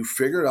 Robert, you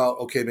figured out,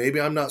 okay,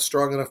 maybe I'm not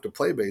strong enough to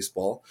play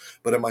baseball,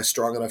 but am I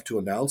strong enough to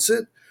announce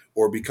it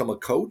or become a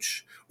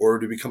coach or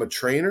to become a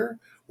trainer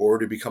or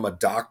to become a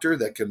doctor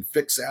that can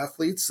fix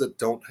athletes that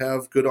don't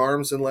have good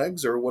arms and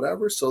legs or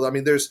whatever? So, I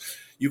mean,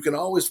 you can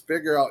always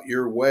figure out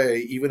your way.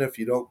 Even if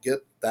you don't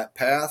get that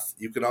path,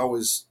 you can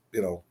always,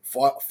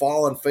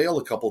 fall and fail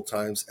a couple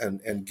times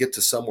and get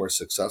to somewhere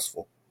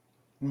successful.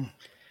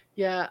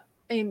 Yeah.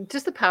 I mean,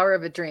 just the power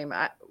of a dream.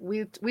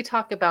 We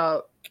talk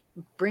about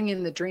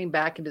bringing the dream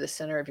back into the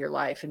center of your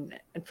life and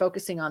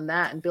focusing on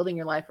that and building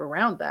your life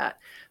around that.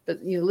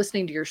 But,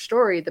 listening to your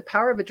story, the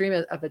power of a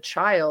dream of a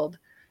child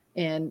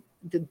and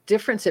the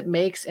difference it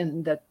makes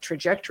in the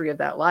trajectory of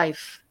that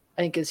life,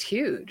 I think, is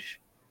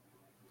huge.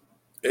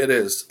 It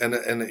is. And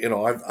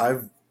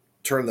I've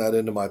turned that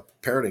into my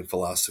parenting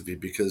philosophy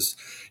because,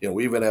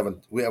 we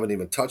haven't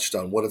even touched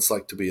on what it's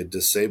like to be a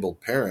disabled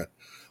parent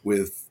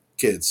with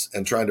kids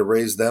and trying to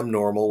raise them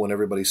normal when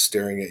everybody's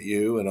staring at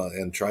you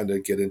and trying to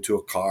get into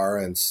a car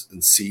and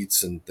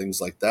seats and things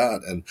like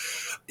that. And,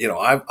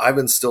 I've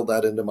instilled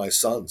that into my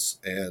sons,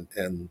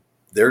 and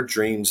their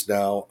dreams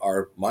now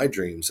are my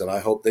dreams, and I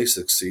hope they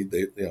succeed.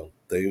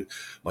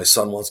 My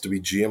son wants to be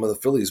GM of the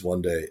Phillies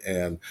one day.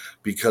 And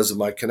because of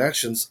my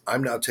connections,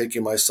 I'm now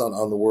taking my son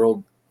on the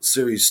World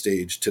Series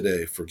stage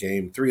today for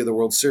Game 3 of the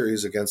World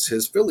Series against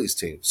his Phillies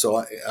team.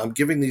 So I'm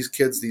giving these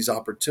kids these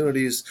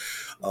opportunities.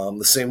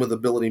 The same with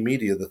Ability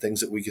Media, the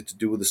things that we get to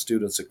do with the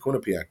students at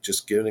Quinnipiac,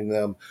 just giving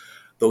them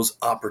those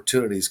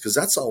opportunities, because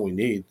that's all we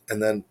need.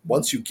 And then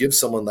once you give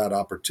someone that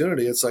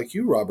opportunity, it's like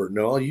you, Robert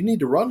Noel, you need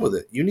to run with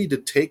it. You need to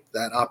take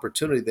that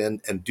opportunity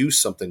then and do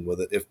something with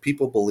it. If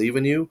people believe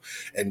in you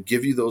and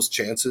give you those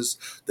chances,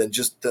 then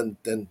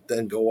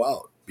then go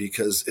out.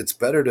 Because it's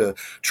better to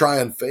try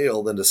and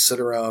fail than to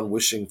sit around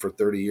wishing for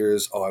 30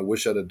 years, oh, I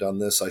wish I'd have done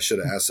this. I should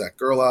have asked that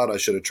girl out. I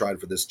should have tried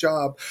for this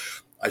job.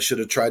 I should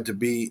have tried to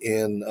be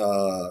in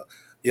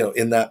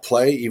that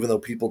play, even though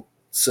people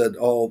said,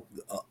 oh,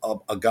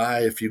 a guy,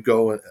 if you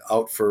go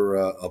out for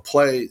a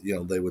play,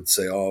 they would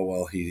say, oh,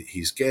 well,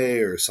 he's gay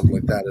or something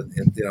like that.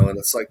 And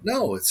it's like,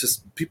 no, it's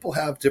just people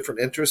have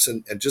different interests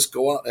and just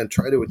go out and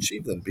try to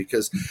achieve them,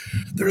 because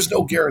there's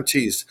no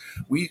guarantees.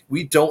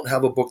 We don't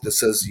have a book that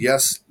says,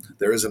 yes,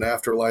 there is an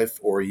afterlife,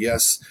 or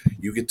yes,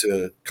 you get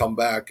to come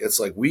back. It's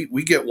like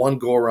we get one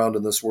go around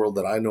in this world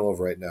that I know of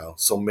right now.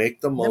 So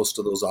make the most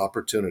of those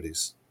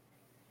opportunities.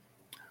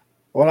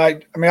 Well,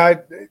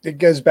 it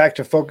goes back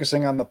to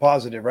focusing on the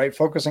positive, right?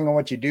 Focusing on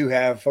what you do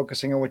have,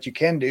 focusing on what you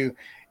can do,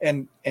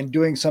 and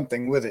doing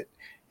something with it.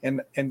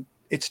 And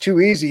it's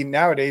too easy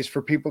nowadays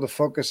for people to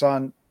focus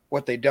on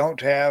what they don't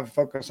have,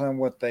 focus on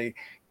what they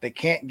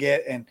can't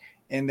get,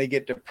 and they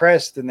get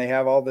depressed, and they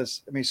have all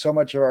this. I mean, so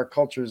much of our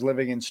culture is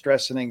living in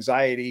stress and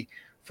anxiety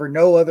for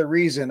no other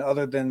reason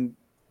other than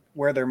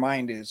where their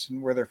mind is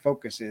and where their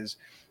focus is.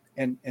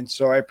 And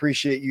so I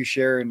appreciate you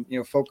sharing,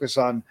 focus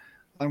on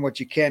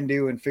what you can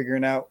do and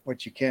figuring out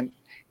what you can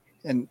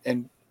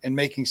and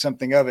making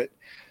something of it.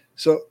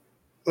 So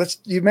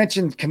you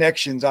mentioned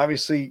connections.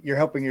 Obviously you're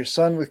helping your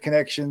son with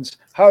connections.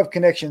 How have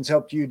connections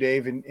helped you,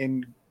 Dave,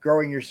 in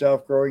growing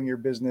yourself, growing your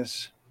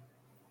business?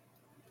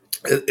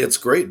 It's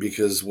great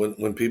because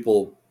when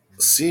people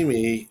see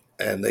me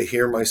and they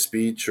hear my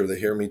speech or they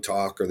hear me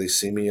talk or they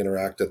see me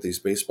interact at these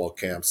baseball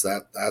camps,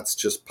 that's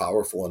just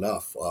powerful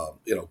enough.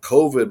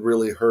 COVID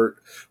really hurt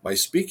my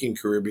speaking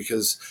career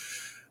because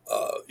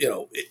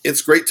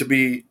it's great to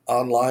be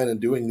online and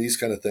doing these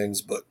kind of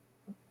things, but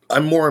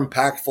I'm more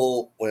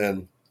impactful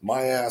when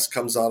my ass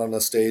comes out on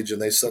a stage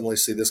and they suddenly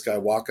see this guy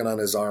walking on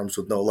his arms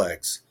with no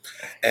legs,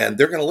 and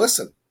they're going to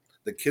listen.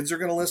 The kids are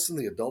going to listen.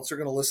 The adults are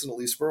going to listen, at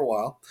least for a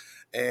while.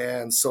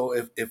 And so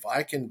if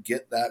I can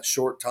get that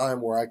short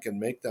time where I can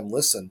make them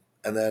listen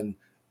and then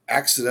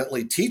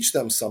accidentally teach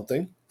them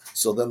something,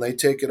 so then they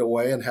take it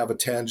away and have a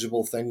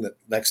tangible thing that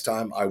next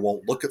time I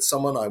won't look at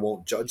someone, I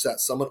won't judge that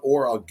someone,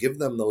 or I'll give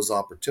them those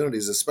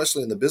opportunities,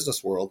 especially in the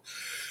business world.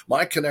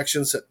 My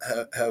connections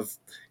have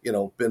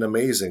been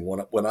amazing.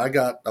 When I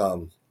got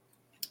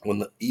when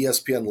the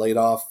ESPN laid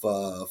off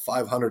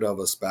 500 of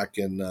us back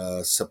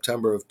in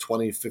September of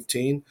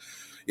 2015,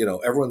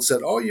 everyone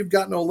said, oh, you've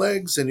got no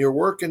legs and you're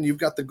working, you've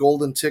got the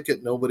golden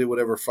ticket, nobody would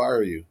ever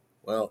fire you.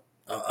 Well,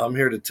 I'm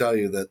here to tell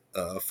you that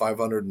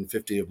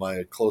 550 of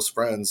my close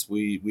friends,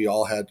 we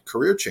all had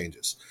career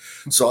changes.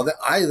 So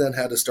I then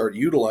had to start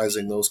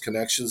utilizing those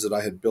connections that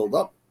I had built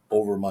up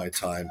over my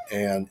time.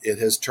 And it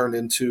has turned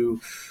into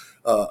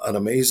an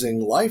amazing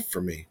life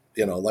for me.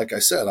 like I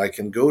said, I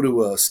can go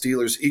to a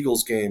Steelers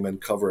Eagles game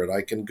and cover it.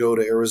 I can go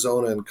to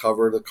Arizona and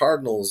cover the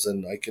Cardinals,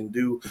 and I can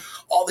do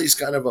all these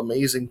kind of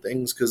amazing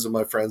things because of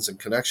my friends and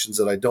connections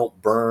that I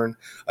don't burn.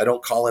 I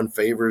don't call in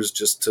favors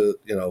just to,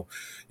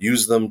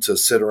 use them to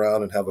sit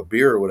around and have a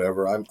beer or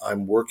whatever.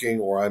 I'm working,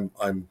 or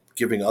I'm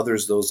giving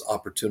others those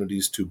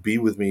opportunities to be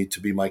with me, to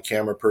be my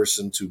camera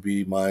person, to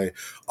be my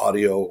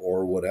audio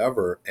or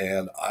whatever.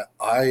 And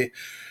I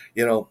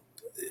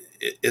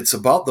it's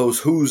about those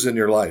who's in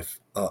your life.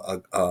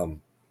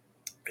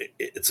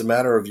 It's a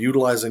matter of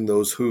utilizing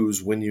those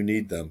who's when you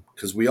need them,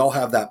 because we all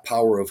have that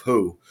power of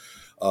who,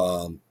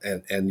 and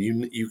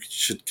you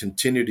should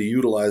continue to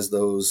utilize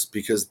those,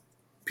 because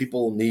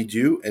people need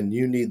you and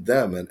you need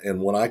them.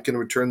 And when I can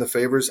return the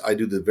favors, I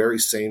do the very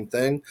same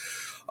thing.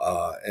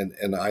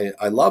 And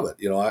I love it.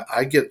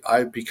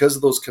 I because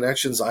of those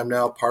connections, I'm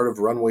now part of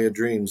Runway of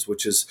Dreams,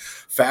 which is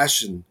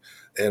fashion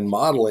and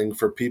modeling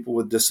for people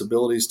with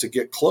disabilities to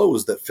get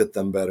clothes that fit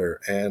them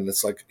better. And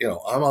it's like,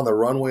 I'm on the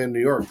runway in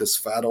New York, this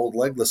fat old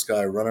legless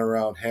guy running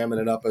around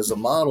hamming it up as a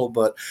model,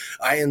 but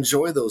I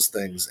enjoy those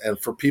things. And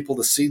for people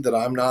to see that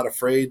I'm not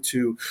afraid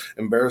to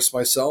embarrass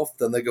myself,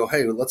 then they go,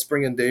 hey, let's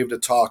bring in Dave to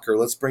talk, or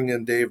let's bring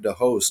in Dave to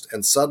host.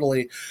 And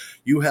suddenly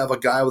you have a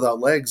guy without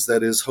legs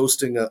that is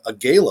hosting a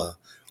gala,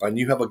 and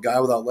you have a guy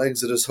without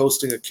legs that is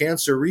hosting a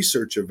cancer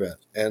research event.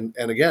 And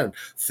again,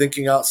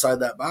 thinking outside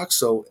that box.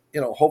 So,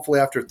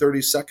 hopefully after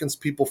 30 seconds,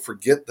 people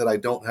forget that I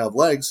don't have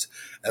legs,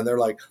 and they're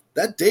like,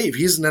 that Dave,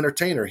 he's an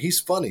entertainer. He's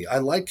funny. I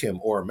like him.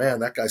 Or, man,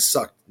 that guy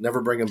sucked.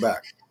 Never bring him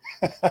back.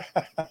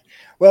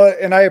 Well,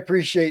 and I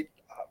appreciate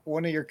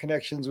one of your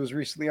connections was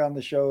recently on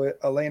the show,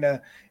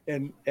 Elena,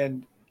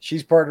 and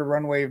she's part of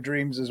Runway of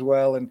Dreams as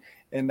well.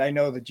 And I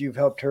know that you've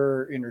helped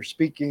her in her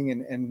speaking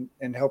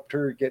and helped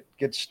her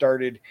get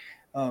started.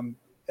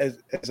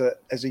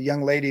 As a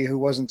young lady who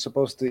wasn't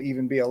supposed to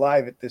even be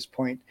alive at this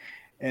point,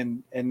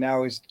 and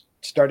now is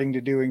starting to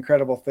do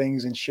incredible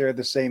things and share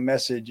the same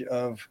message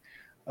of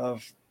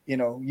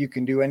you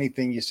can do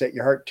anything you set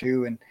your heart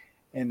to,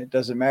 and it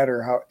doesn't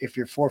matter how, if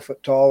you're 4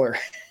 foot tall or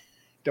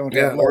don't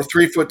have Or legs.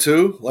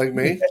 3'2" like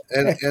me.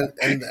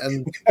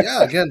 And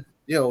yeah, again,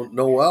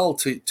 Noel,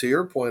 to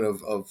your point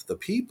of the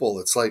people,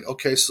 it's like,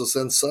 okay, so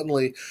then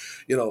suddenly,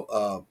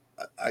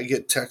 I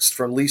get text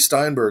from Lee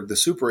Steinberg, the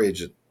super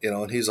agent,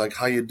 and he's like,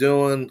 how you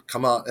doing?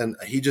 Come out. And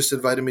he just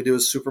invited me to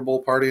his Super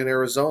Bowl party in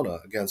Arizona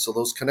again. So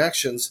those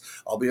connections,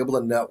 I'll be able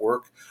to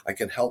network. I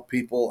can help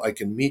people. I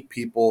can meet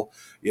people,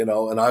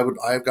 and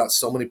I've got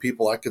so many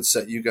people, I could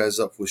set you guys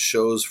up with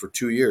shows for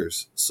 2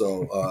 years.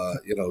 So,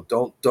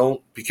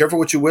 don't be careful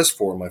what you wish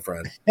for, my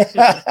friend.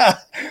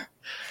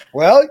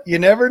 Well, you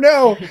never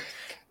know.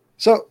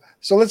 So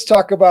let's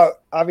talk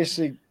about,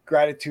 obviously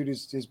gratitude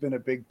has been a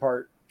big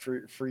part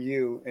for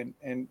you,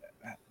 and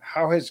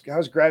how's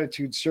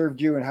gratitude served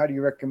you, and how do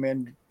you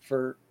recommend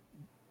for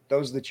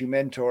those that you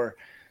mentor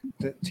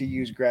to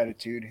use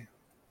gratitude?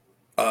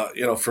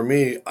 For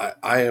me,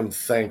 I am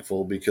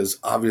thankful, because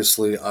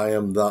obviously I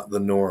am not the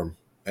norm.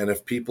 And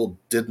if people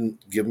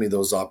didn't give me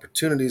those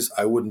opportunities,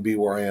 I wouldn't be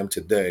where I am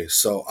today.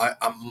 So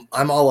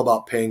I'm all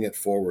about paying it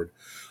forward.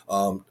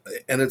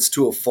 And it's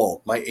to a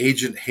fault. My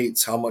agent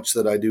hates how much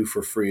that I do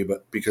for free,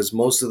 but because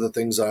most of the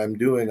things I'm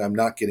doing, I'm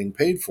not getting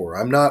paid for.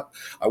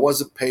 I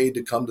wasn't paid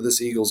to come to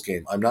this Eagles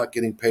game. I'm not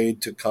getting paid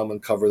to come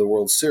and cover the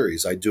World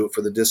Series. I do it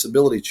for the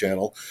Disability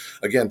Channel.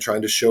 Again,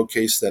 trying to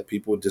showcase that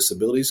people with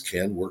disabilities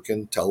can work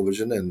in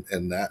television,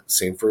 and that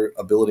same for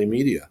Ability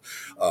Media.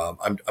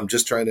 I'm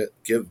just trying to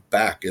give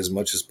back as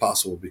much as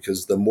possible,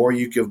 because the more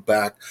you give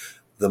back,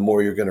 the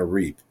more you're going to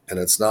reap. And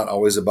it's not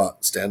always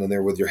about standing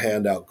there with your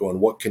hand out going,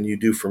 what can you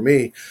do for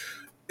me?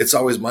 It's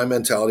always my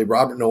mentality,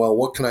 Robert Noel,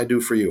 what can I do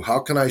for you? How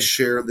can I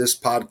share this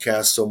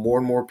podcast so more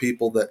and more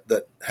people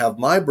that have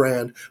my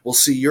brand will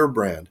see your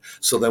brand?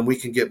 So then we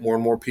can get more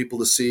and more people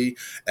to see,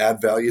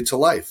 add value to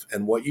life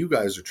and what you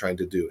guys are trying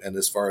to do. And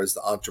as far as the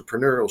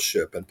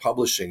entrepreneurship and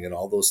publishing and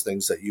all those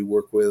things that you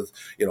work with,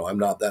 I'm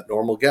not that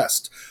normal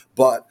guest.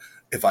 But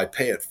if I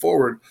pay it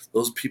forward,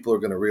 those people are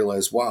going to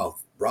realize, wow,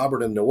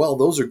 Robert and Noel,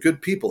 those are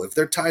good people. If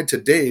they're tied to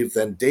Dave,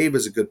 then Dave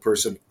is a good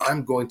person.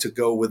 I'm going to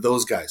go with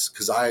those guys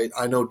because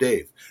I know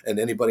Dave. And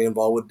anybody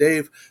involved with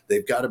Dave,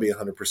 they've got to be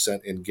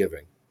 100% in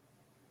giving.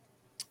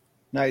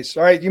 Nice.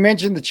 All right. You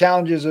mentioned the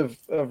challenges of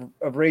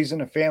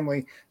raising a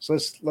family. So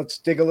let's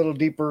dig a little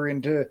deeper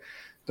into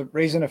the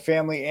raising a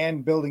family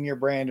and building your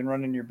brand and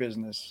running your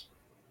business.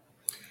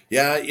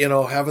 Yeah,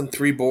 having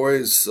 3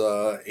 boys,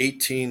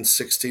 18,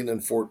 16,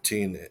 and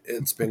 14,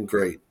 it's been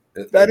great.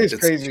 That is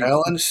It's a crazy.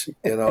 challenge.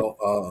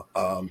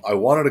 I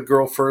wanted a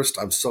girl first.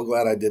 I'm so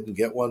glad I didn't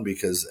get one,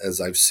 because as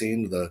I've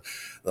seen the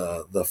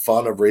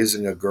fun of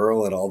raising a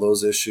girl and all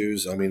those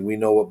issues, I mean, we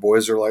know what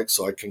boys are like,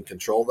 so I can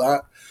control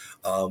that.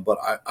 But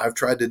I've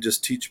tried to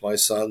just teach my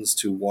sons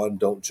to, one,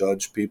 don't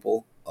judge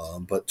people,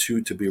 but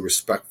two, to be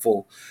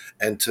respectful,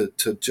 and to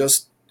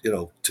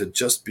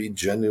just be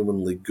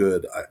genuinely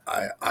good.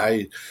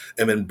 I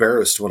am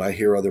embarrassed when I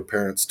hear other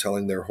parents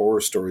telling their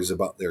horror stories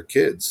about their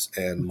kids,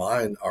 and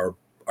mine are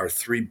our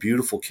three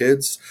beautiful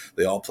kids.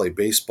 They all play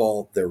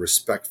baseball. They're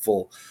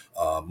respectful.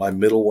 My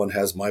middle one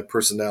has my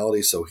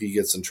personality, so he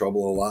gets in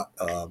trouble a lot,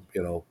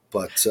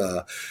 but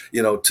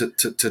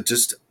to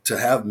just to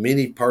have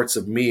many parts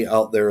of me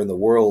out there in the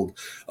world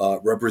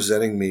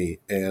representing me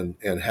and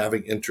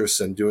having interests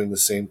and doing the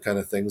same kind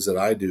of things that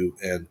I do,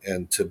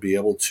 and to be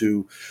able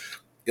to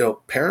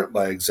parent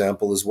by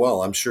example as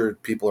well. I'm sure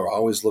people are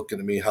always looking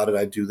at me. How did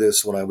I do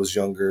this when I was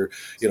younger?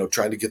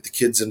 Trying to get the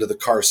kids into the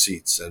car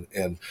seats,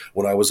 and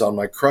when I was on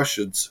my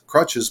crutches,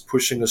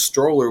 pushing a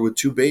stroller with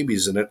two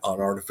babies in it on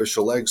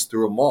artificial legs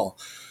through a mall.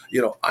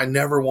 I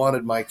never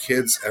wanted my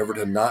kids ever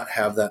to not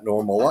have that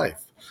normal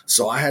life.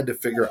 So I had to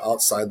figure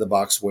outside the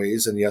box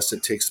ways. And yes,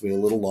 it takes me a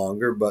little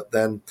longer, but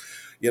then,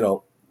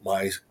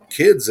 my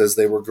kids, as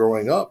they were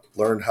growing up,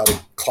 learned how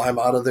to climb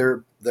out of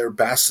their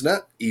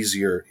bassinet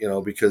easier,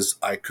 because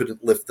I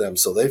couldn't lift them.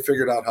 So they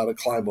figured out how to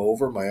climb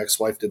over. My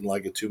ex-wife didn't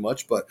like it too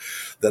much, but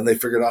then they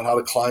figured out how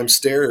to climb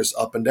stairs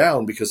up and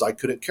down because I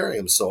couldn't carry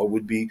them. So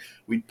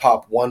we'd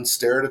pop one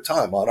stair at a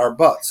time on our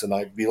butts, and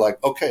I'd be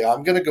like, okay,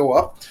 I'm going to go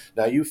up.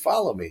 Now you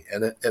follow me.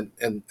 And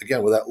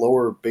again, with that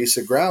lower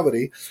basic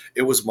gravity,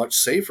 it was much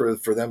safer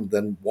for them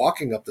than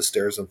walking up the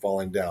stairs and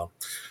falling down.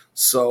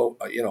 So,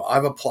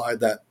 I've applied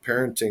that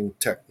parenting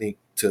technique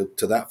to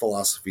that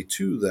philosophy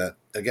too, that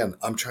again,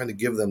 I'm trying to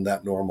give them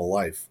that normal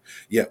life.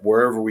 Yet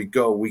wherever we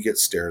go, we get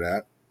stared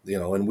at,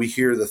 and we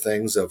hear the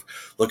things of,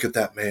 look at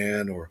that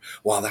man, or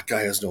wow, that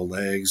guy has no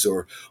legs,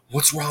 or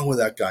what's wrong with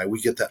that guy? We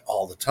get that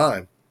all the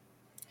time.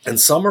 And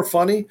some are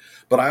funny,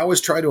 but I always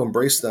try to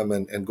embrace them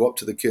and go up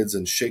to the kids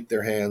and shake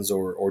their hands,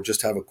 or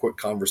just have a quick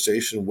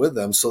conversation with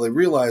them, so they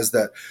realize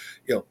that,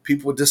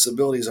 people with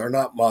disabilities are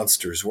not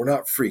monsters. We're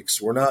not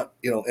freaks. We're not,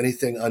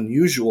 anything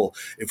unusual.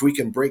 If we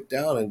can break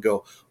down and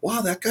go, wow,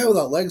 that guy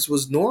without legs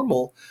was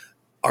normal.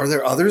 Are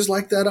there others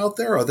like that out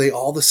there? Are they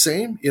all the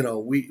same?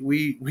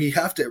 We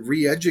have to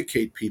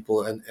re-educate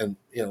people, and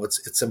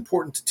it's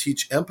important to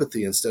teach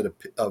empathy instead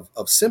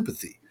of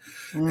sympathy.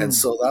 And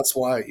so that's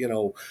why,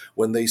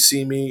 when they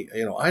see me,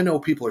 I know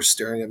people are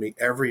staring at me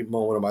every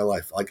moment of my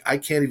life. Like, I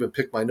can't even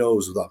pick my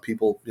nose without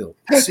people,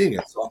 seeing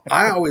it. So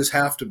I always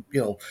have to,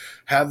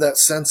 have that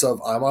sense of,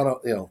 I'm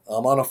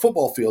on a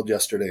football field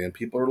yesterday and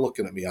people are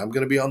looking at me. I'm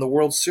going to be on the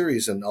World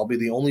Series and I'll be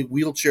the only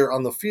wheelchair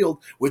on the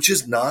field, which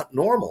is not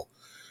normal.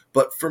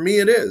 But for me,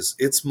 it is.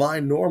 It's my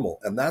normal.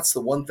 And that's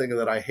the one thing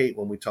that I hate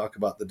when we talk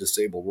about the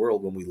disabled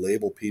world, when we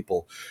label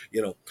people,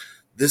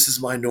 this is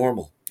my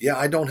normal. Yeah,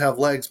 I don't have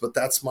legs, but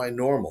that's my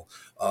normal.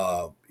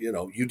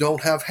 You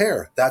don't have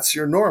hair. That's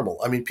your normal.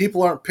 I mean,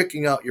 people aren't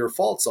picking out your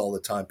faults all the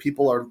time.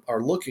 People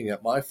are looking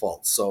at my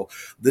faults. So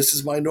this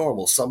is my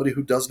normal. Somebody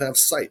who doesn't have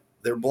sight,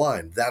 they're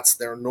blind. That's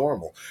their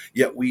normal.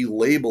 Yet we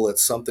label it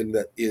something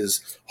that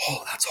is,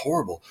 oh, that's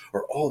horrible.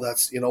 Or, oh,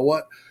 that's,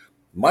 what?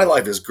 My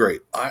life is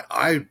great.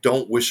 I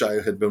don't wish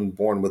I had been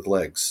born with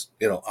legs.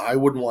 I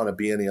wouldn't want to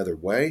be any other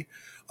way.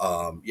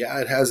 Yeah,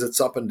 it has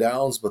its up and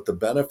downs, but the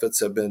benefits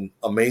have been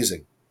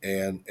amazing.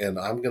 And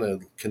I'm going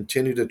to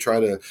continue to try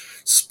to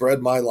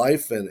spread my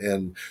life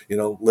and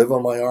live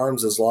on my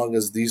arms as long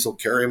as these will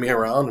carry me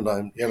around, and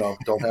I'm,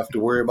 don't have to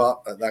worry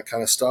about that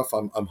kind of stuff.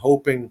 I'm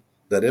hoping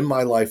that in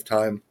my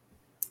lifetime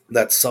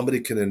that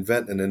somebody can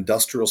invent an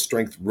industrial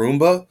strength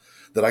Roomba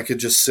that I could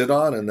just sit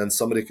on, and then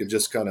somebody could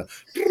just kind of,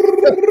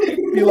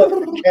 You love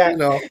the cat.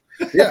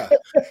 yeah.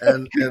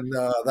 And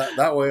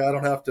that way I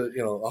don't have to,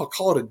 I'll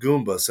call it a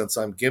Goomba. Since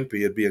I'm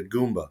gimpy, it'd be a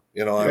Goomba.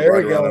 I There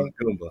ride we around go. on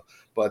a Goomba.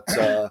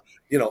 But,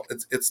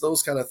 it's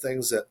those kind of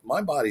things that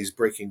my body's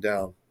breaking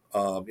down.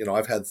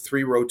 I've had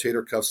 3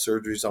 rotator cuff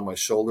surgeries on my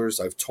shoulders.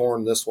 I've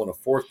torn this one a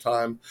 4th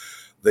time.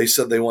 They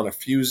said they want to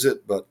fuse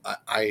it, but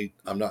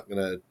I'm not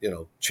going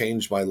to,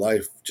 change my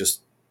life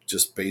just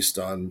based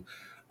on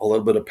a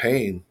little bit of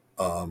pain.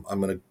 I'm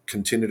going to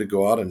continue to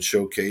go out and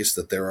showcase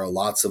that there are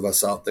lots of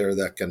us out there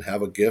that can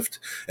have a gift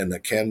and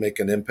that can make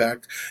an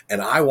impact.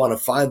 And I want to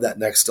find that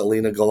next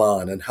Alina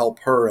Galan and help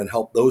her and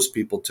help those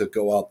people to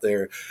go out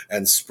there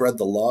and spread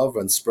the love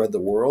and spread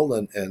the world,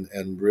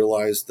 and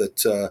realize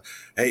that,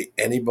 hey,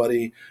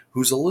 anybody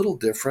who's a little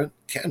different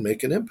can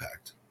make an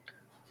impact.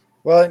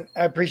 Well, and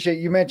I appreciate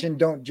you mentioned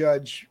don't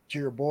judge to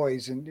your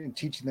boys, and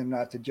teaching them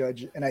not to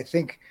judge. And I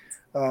think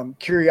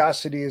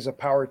curiosity is a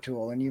power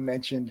tool. And you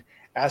mentioned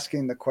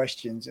asking the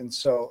questions. And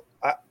so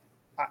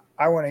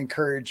I want to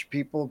encourage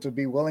people to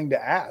be willing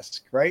to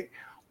ask, right?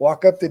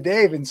 Walk up to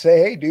Dave and say,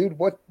 hey, dude,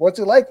 what's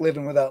it like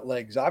living without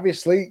legs?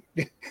 Obviously,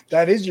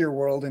 that is your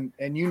world,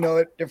 and you know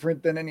it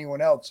different than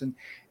anyone else.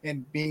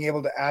 And being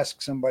able to ask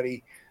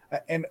somebody,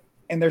 and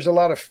there's a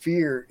lot of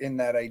fear in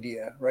that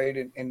idea, right?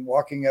 And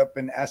walking up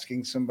and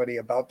asking somebody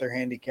about their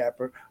handicap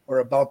or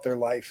about their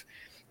life.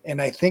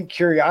 And I think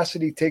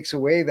curiosity takes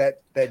away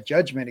that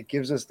judgment. It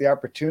gives us the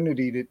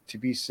opportunity to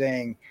be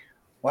saying,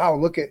 wow,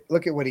 look at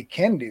what he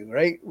can do,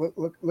 right?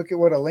 Look at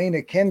what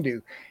Elena can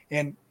do.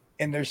 And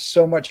there's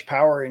so much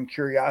power in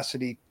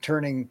curiosity,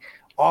 turning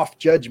off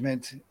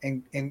judgment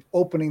and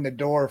opening the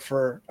door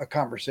for a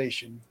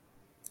conversation.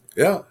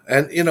 Yeah.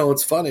 And,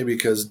 it's funny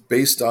because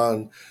based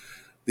on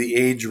the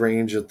age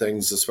range of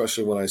things,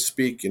 especially when I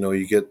speak,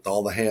 you get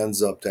all the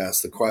hands up to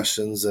ask the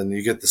questions, and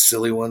you get the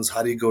silly ones.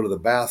 How do you go to the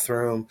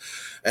bathroom?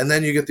 And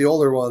then you get the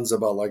older ones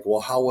about like,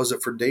 well, how was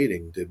it for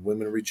dating? Did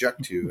women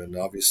reject you? And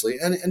obviously,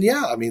 and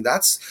yeah, I mean,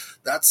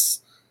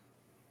 that's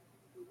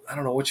I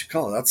don't know what you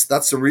call it.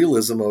 That's the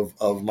realism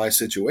of my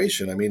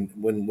situation. I mean,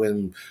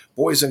 when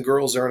boys and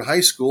girls are in high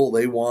school,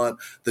 they want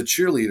the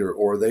cheerleader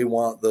or they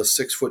want the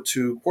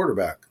 6'2"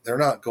 quarterback. They're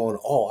not going,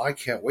 oh, I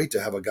can't wait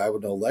to have a guy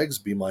with no legs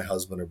be my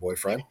husband or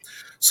boyfriend.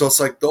 So it's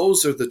like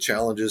those are the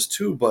challenges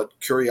too. But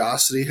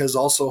curiosity has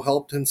also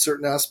helped in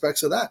certain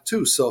aspects of that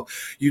too. So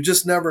you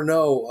just never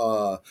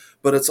know.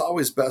 But it's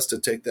always best to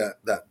take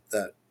that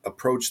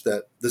approach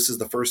that this is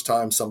the first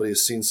time somebody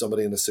has seen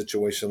somebody in a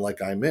situation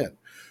like I'm in.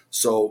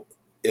 So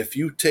if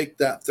you take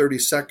that 30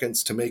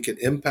 seconds to make it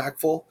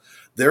impactful,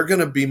 they're going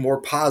to be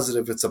more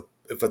positive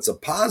if it's a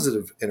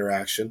positive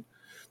interaction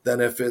than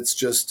if it's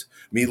just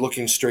me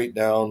looking straight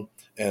down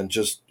and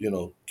just,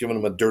 giving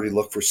them a dirty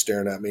look for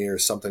staring at me or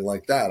something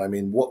like that. I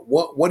mean,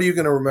 what are you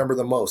going to remember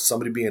the most?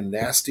 Somebody being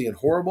nasty and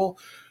horrible,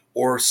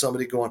 or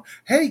somebody going,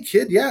 hey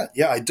kid, yeah,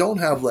 I don't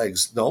have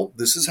legs. No,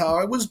 this is how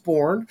I was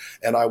born,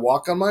 and I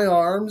walk on my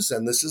arms,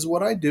 and this is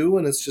what I do,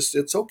 and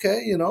it's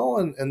okay,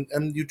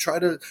 and you try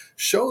to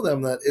show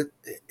them that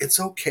it's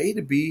okay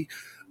to be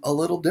a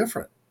little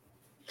different.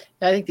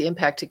 I think the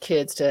impact to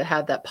kids to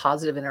have that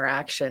positive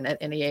interaction at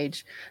any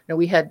age.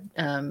 We had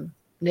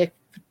Nick,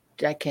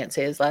 I can't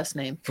say his last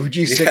name.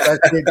 Fujisik, our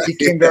kids, he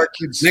came to our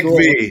kids' Nick school.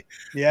 V.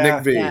 Yeah.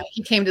 Nick V. Yeah,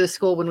 he came to the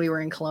school when we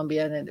were in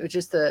Columbia, and it was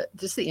just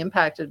the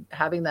impact of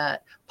having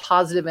that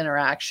positive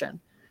interaction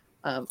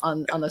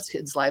on those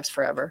kids' lives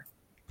forever.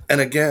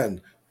 And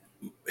again,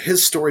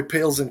 his story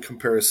pales in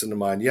comparison to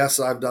mine. Yes,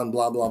 I've done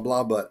blah, blah,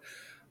 blah, but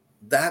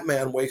that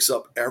man wakes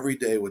up every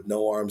day with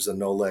no arms and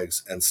no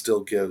legs and still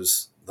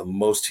gives the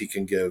most he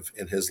can give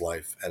in his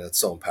life, and it's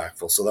so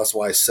impactful. So that's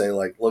why I say,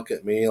 like, look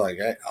at me, like,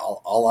 hey,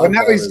 all I've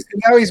done is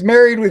now he's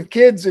married with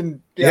kids and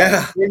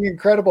yeah, doing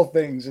incredible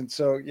things. And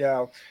so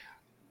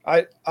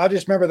I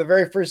just remember the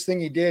very first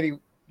thing he did.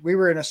 We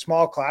were in a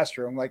small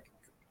classroom, like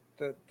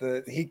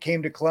he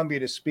came to Columbia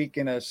to speak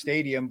in a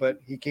stadium, but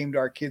he came to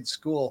our kids'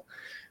 school,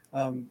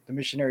 the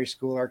missionary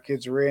school our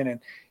kids were in, and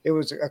it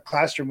was a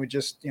classroom with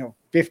just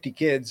 50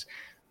 kids.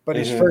 But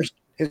his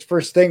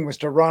first thing was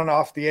to run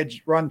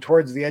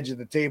towards the edge of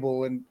the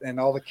table, and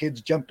all the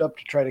kids jumped up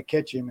to try to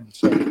catch him. And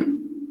so,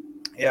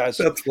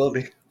 that's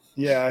funny.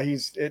 Yeah,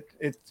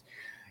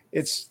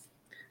 it's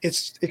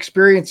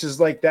experiences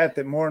like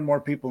that more and more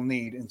people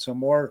need. And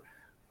so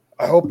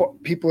I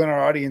hope people in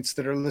our audience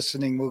that are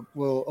listening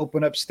will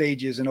open up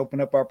stages and open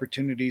up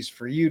opportunities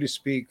for you to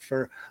speak,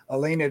 for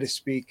Elena to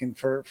speak, and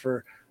for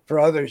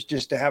others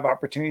just to have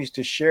opportunities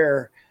to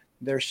share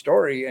their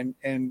story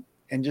and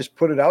just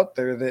put it out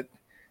there that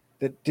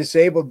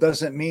disabled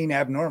doesn't mean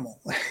abnormal.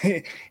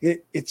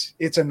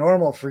 It's a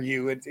normal for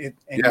you. You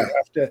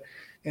have to,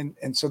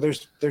 and so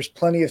there's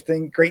plenty of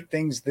great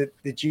things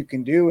that you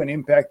can do and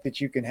impact that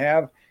you can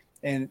have.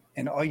 And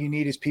all you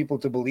need is people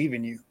to believe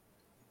in you.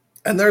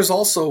 And there's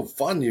also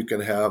fun you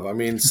can have. I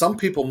mean, some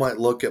people might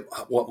look at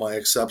what my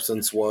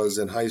acceptance was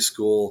in high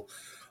school,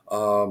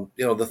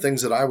 the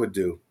things that I would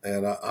do.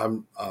 And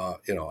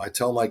I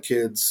tell my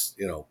kids,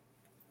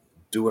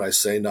 do what I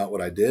say, not what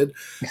I did.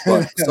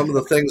 But some of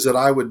the things that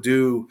I would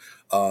do,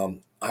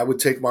 I would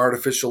take my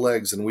artificial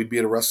legs, and we'd be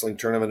at a wrestling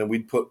tournament, and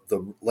we'd put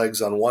the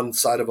legs on one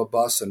side of a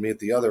bus and me at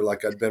the other,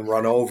 like I'd been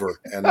run over,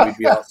 and we'd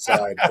be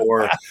outside.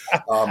 Or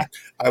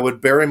I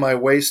would bury my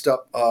waist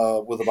up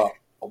with about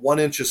 1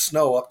 inch of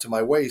snow up to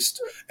my waist,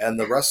 and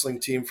the wrestling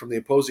team from the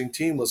opposing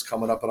team was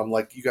coming up, and I'm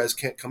like, you guys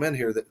can't come in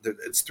here.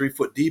 It's 3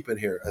 foot deep in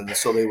here. And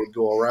so they would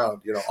go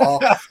around, all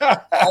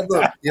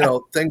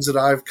the, things that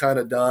I've kind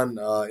of done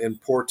in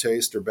poor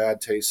taste or bad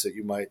taste that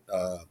you might,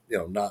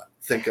 not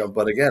think of.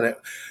 But again,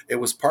 it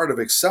was part of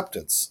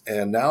acceptance.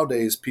 And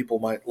nowadays people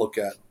might look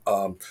at,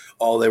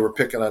 they were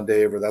picking on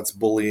Dave, or that's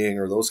bullying,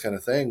 or those kind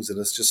of things. And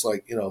it's just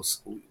like,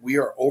 we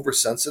are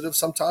oversensitive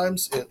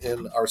sometimes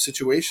in our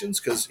situations.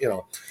 Cause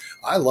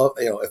I love,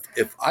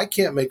 if I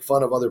can't make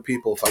fun of other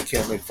people, if I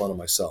can't make fun of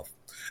myself.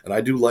 And I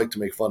do like to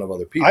make fun of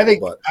other people. I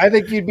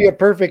think you'd be a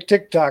perfect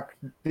TikTok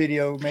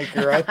video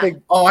maker. I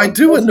think. Oh, I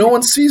do, and no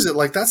one sees it.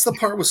 Like, that's the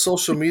part with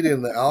social media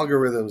and the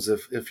algorithms.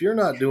 If you're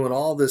not doing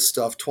all this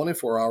stuff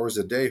 24 hours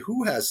a day,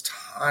 who has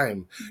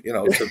time,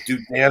 to do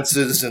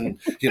dances and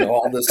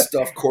all this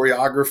stuff,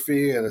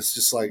 choreography? And it's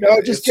just like,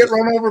 just get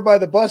run over by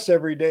the bus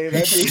every day.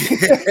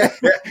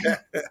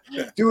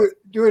 Do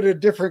it a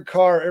different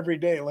car every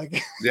day.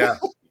 Like, yeah,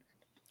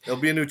 it'll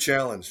be a new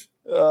challenge.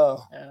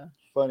 Oh, yeah,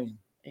 funny.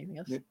 Anything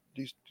else?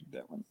 Do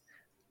that one.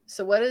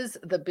 So what is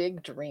the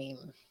big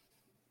dream?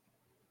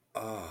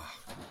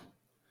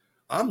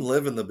 I'm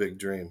living the big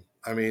dream.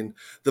 I mean,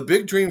 the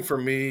big dream for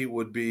me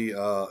would be,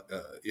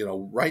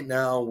 right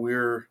now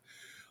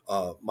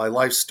my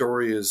life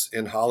story is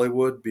in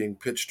Hollywood, being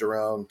pitched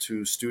around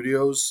to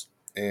studios,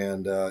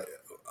 and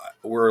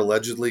we're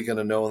allegedly going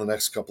to know in the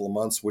next couple of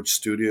months which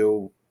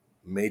studio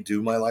may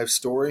do my life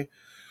story.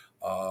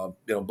 But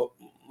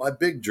my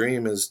big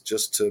dream is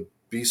just to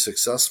be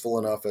successful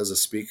enough as a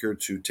speaker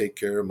to take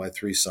care of my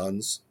three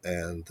sons,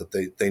 and that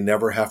they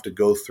never have to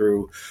go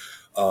through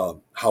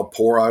how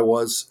poor I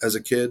was as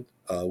a kid.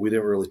 We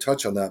didn't really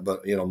touch on that,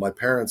 but my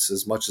parents,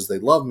 as much as they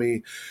love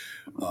me,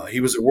 he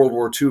was a World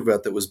War II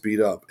vet that was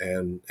beat up,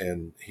 and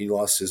he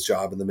lost his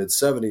job in the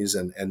mid-70s,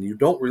 and you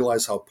don't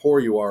realize how poor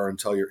you are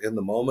until you're in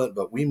the moment.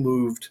 But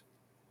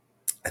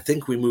I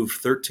think we moved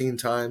 13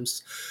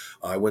 times.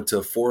 I went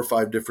to 4 or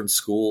 5 different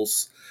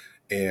schools,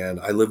 and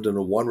I lived in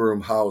a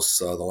one-room house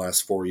the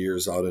last 4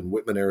 years out in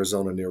Whitman,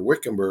 Arizona, near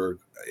Wickenburg,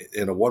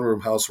 in a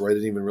one-room house where I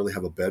didn't even really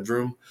have a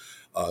bedroom.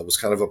 It was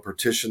kind of a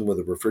partition with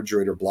a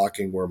refrigerator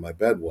blocking where my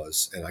bed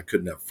was, and I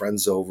couldn't have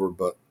friends over.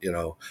 But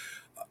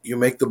you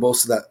make the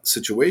most of that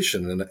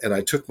situation. And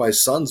I took my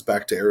sons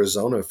back to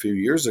Arizona a few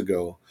years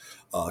ago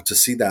to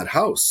see that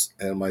house.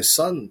 And my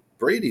son,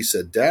 Brady,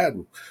 said,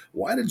 "Dad,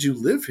 why did you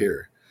live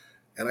here?"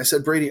 And I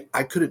said, "Brady,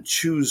 I couldn't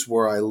choose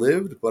where I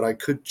lived, but I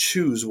could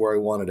choose where I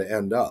wanted to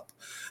end up."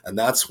 And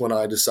that's when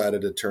I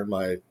decided to turn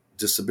my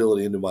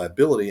disability into my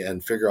ability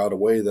and figure out a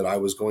way that I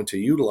was going to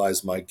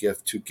utilize my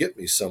gift to get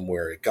me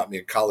somewhere. It got me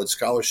a college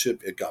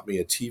scholarship, it got me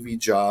a TV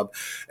job,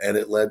 and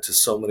it led to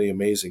so many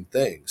amazing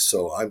things.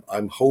 So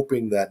I'm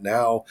hoping that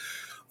now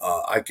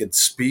I could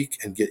speak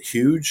and get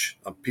huge.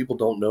 People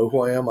don't know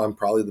who I am. I'm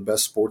probably the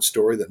best sports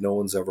story that no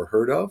one's ever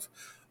heard of.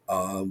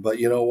 But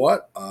you know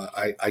what?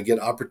 I get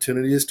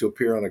opportunities to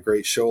appear on a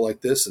great show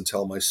like this and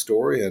tell my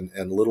story.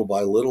 And little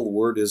by little,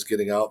 word is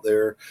getting out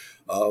there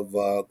of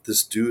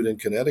this dude in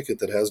Connecticut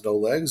that has no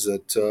legs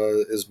that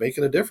is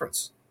making a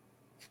difference.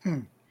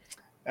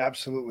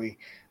 Absolutely.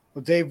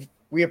 Well, Dave,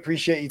 we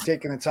appreciate you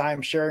taking the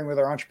time sharing with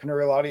our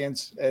entrepreneurial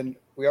audience. And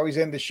we always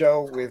end the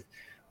show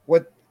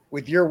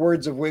with your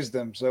words of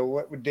wisdom. So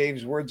what would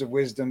Dave's words of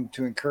wisdom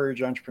to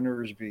encourage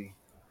entrepreneurs be?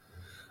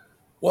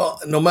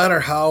 Well, no matter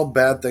how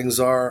bad things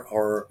are,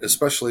 or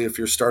especially if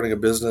you're starting a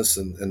business,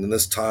 and in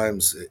this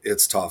times,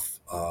 it's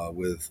tough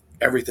with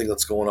everything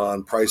that's going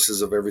on,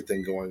 prices of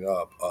everything going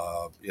up.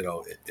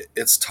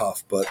 It's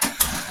tough, but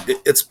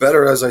it's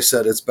better, as I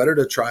said, it's better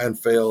to try and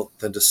fail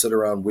than to sit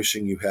around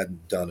wishing you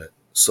hadn't done it.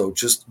 So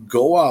just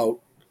go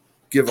out,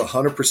 give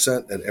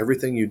 100% at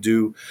everything you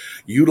do.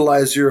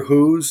 Utilize your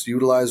who's,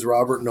 utilize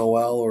Robert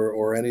Noel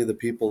or any of the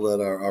people that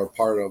are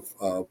part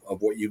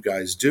of what you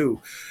guys do,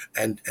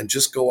 and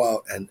just go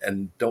out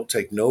and don't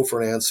take no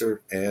for an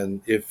answer.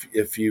 And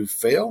if you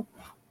fail,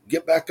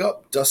 get back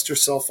up, dust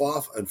yourself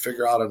off, and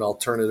figure out an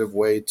alternative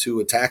way to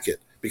attack it.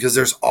 Because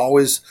there's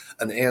always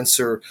an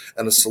answer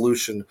and a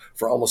solution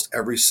for almost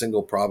every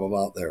single problem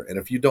out there. And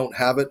if you don't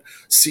have it,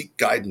 seek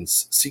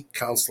guidance, seek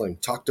counseling,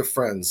 talk to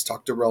friends,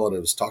 talk to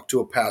relatives, talk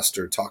to a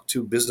pastor, talk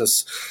to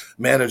business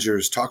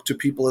managers, talk to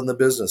people in the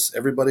business.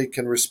 Everybody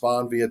can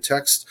respond via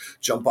text,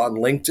 jump on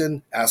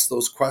LinkedIn, ask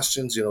those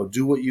questions,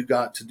 do what you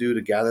got to do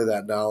to gather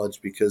that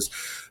knowledge, because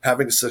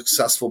having a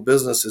successful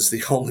business is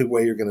the only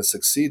way you're going to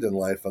succeed in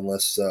life,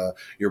 unless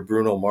you're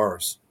Bruno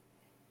Mars.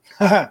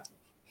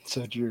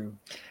 So true.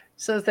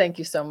 So thank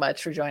you so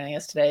much for joining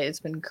us today. It's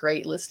been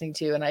great listening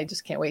to you, and I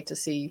just can't wait to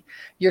see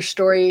your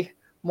story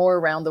more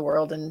around the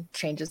world and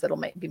changes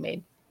that'll be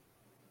made.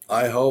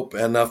 I hope.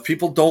 And if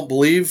people don't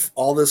believe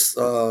all this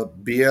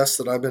BS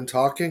that I've been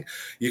talking,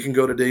 you can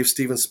go to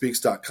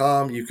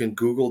davestevenspeaks.com. You can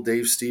Google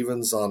Dave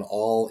Stevens on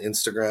all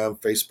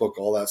Instagram, Facebook,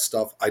 all that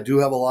stuff. I do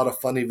have a lot of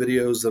funny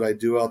videos that I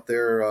do out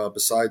there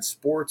besides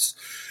sports.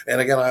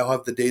 And again, I'll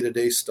have the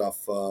day-to-day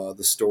stuff, the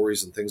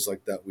stories and things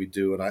like that we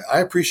do. And I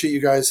appreciate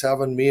you guys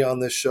having me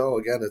on this show.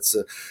 Again, it's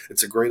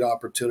a great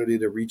opportunity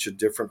to reach a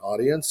different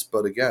audience.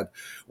 But again,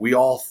 we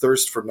all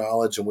thirst for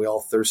knowledge, and we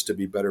all thirst to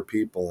be better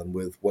people. And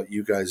with what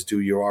you guys do,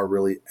 you are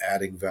really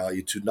adding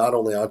value to not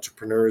only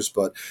entrepreneurs,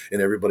 but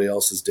in everybody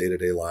else's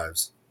day-to-day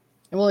lives.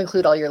 And we'll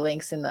include all your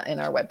links in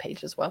our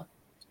webpage as well.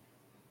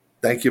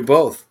 Thank you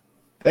both.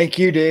 Thank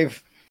you,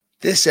 Dave.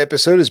 This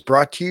episode is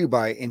brought to you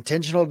by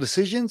intentional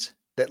decisions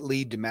that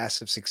lead to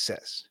massive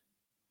success.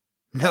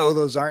 No,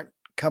 those aren't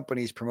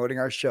companies promoting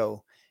our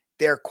show.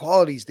 They are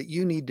qualities that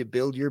you need to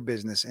build your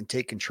business and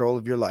take control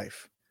of your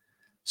life.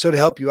 So to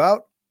help you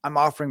out, I'm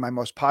offering my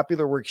most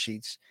popular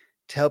worksheets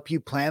to help you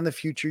plan the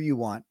future you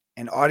want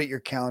and audit your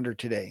calendar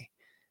today.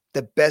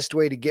 The best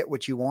way to get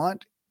what you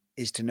want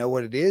is to know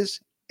what it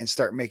is and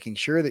start making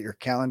sure that your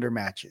calendar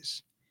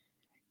matches.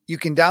 You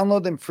can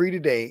download them free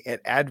today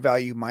at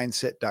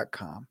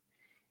addvaluemindset.com.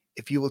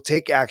 If you will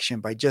take action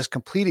by just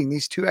completing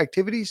these 2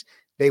 activities,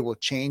 they will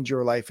change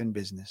your life and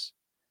business.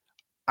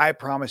 I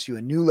promise you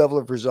a new level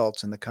of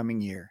results in the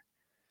coming year.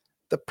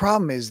 The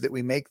problem is that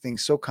we make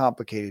things so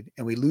complicated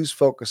and we lose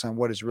focus on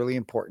what is really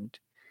important.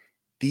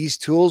 These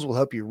tools will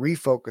help you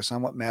refocus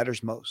on what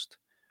matters most.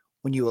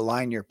 When you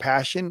align your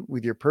passion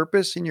with your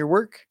purpose in your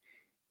work,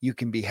 you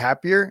can be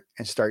happier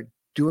and start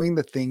doing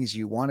the things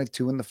you wanted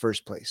to in the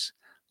first place,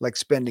 like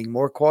spending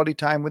more quality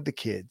time with the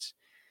kids.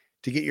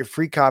 To get your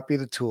free copy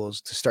of the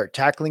tools to start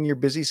tackling your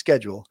busy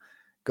schedule,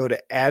 go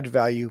to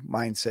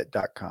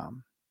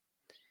addvaluemindset.com.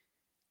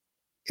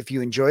 If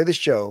you enjoy the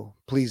show,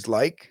 please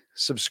like,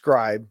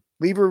 subscribe,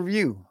 leave a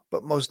review.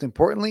 But most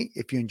importantly,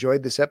 if you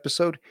enjoyed this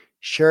episode,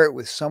 Share it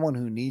with someone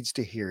who needs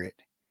to hear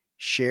it.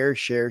 Share,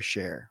 share,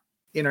 share.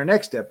 In our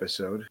next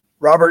episode,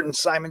 Robert and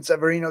Simon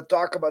Severino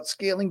talk about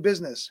scaling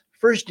business.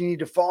 First, you need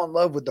to fall in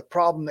love with the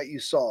problem that you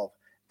solve.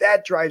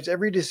 That drives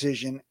every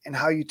decision and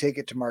how you take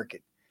it to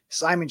market.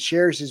 Simon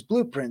shares his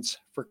blueprints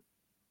for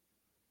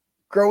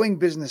growing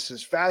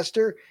businesses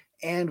faster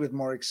and with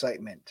more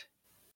excitement.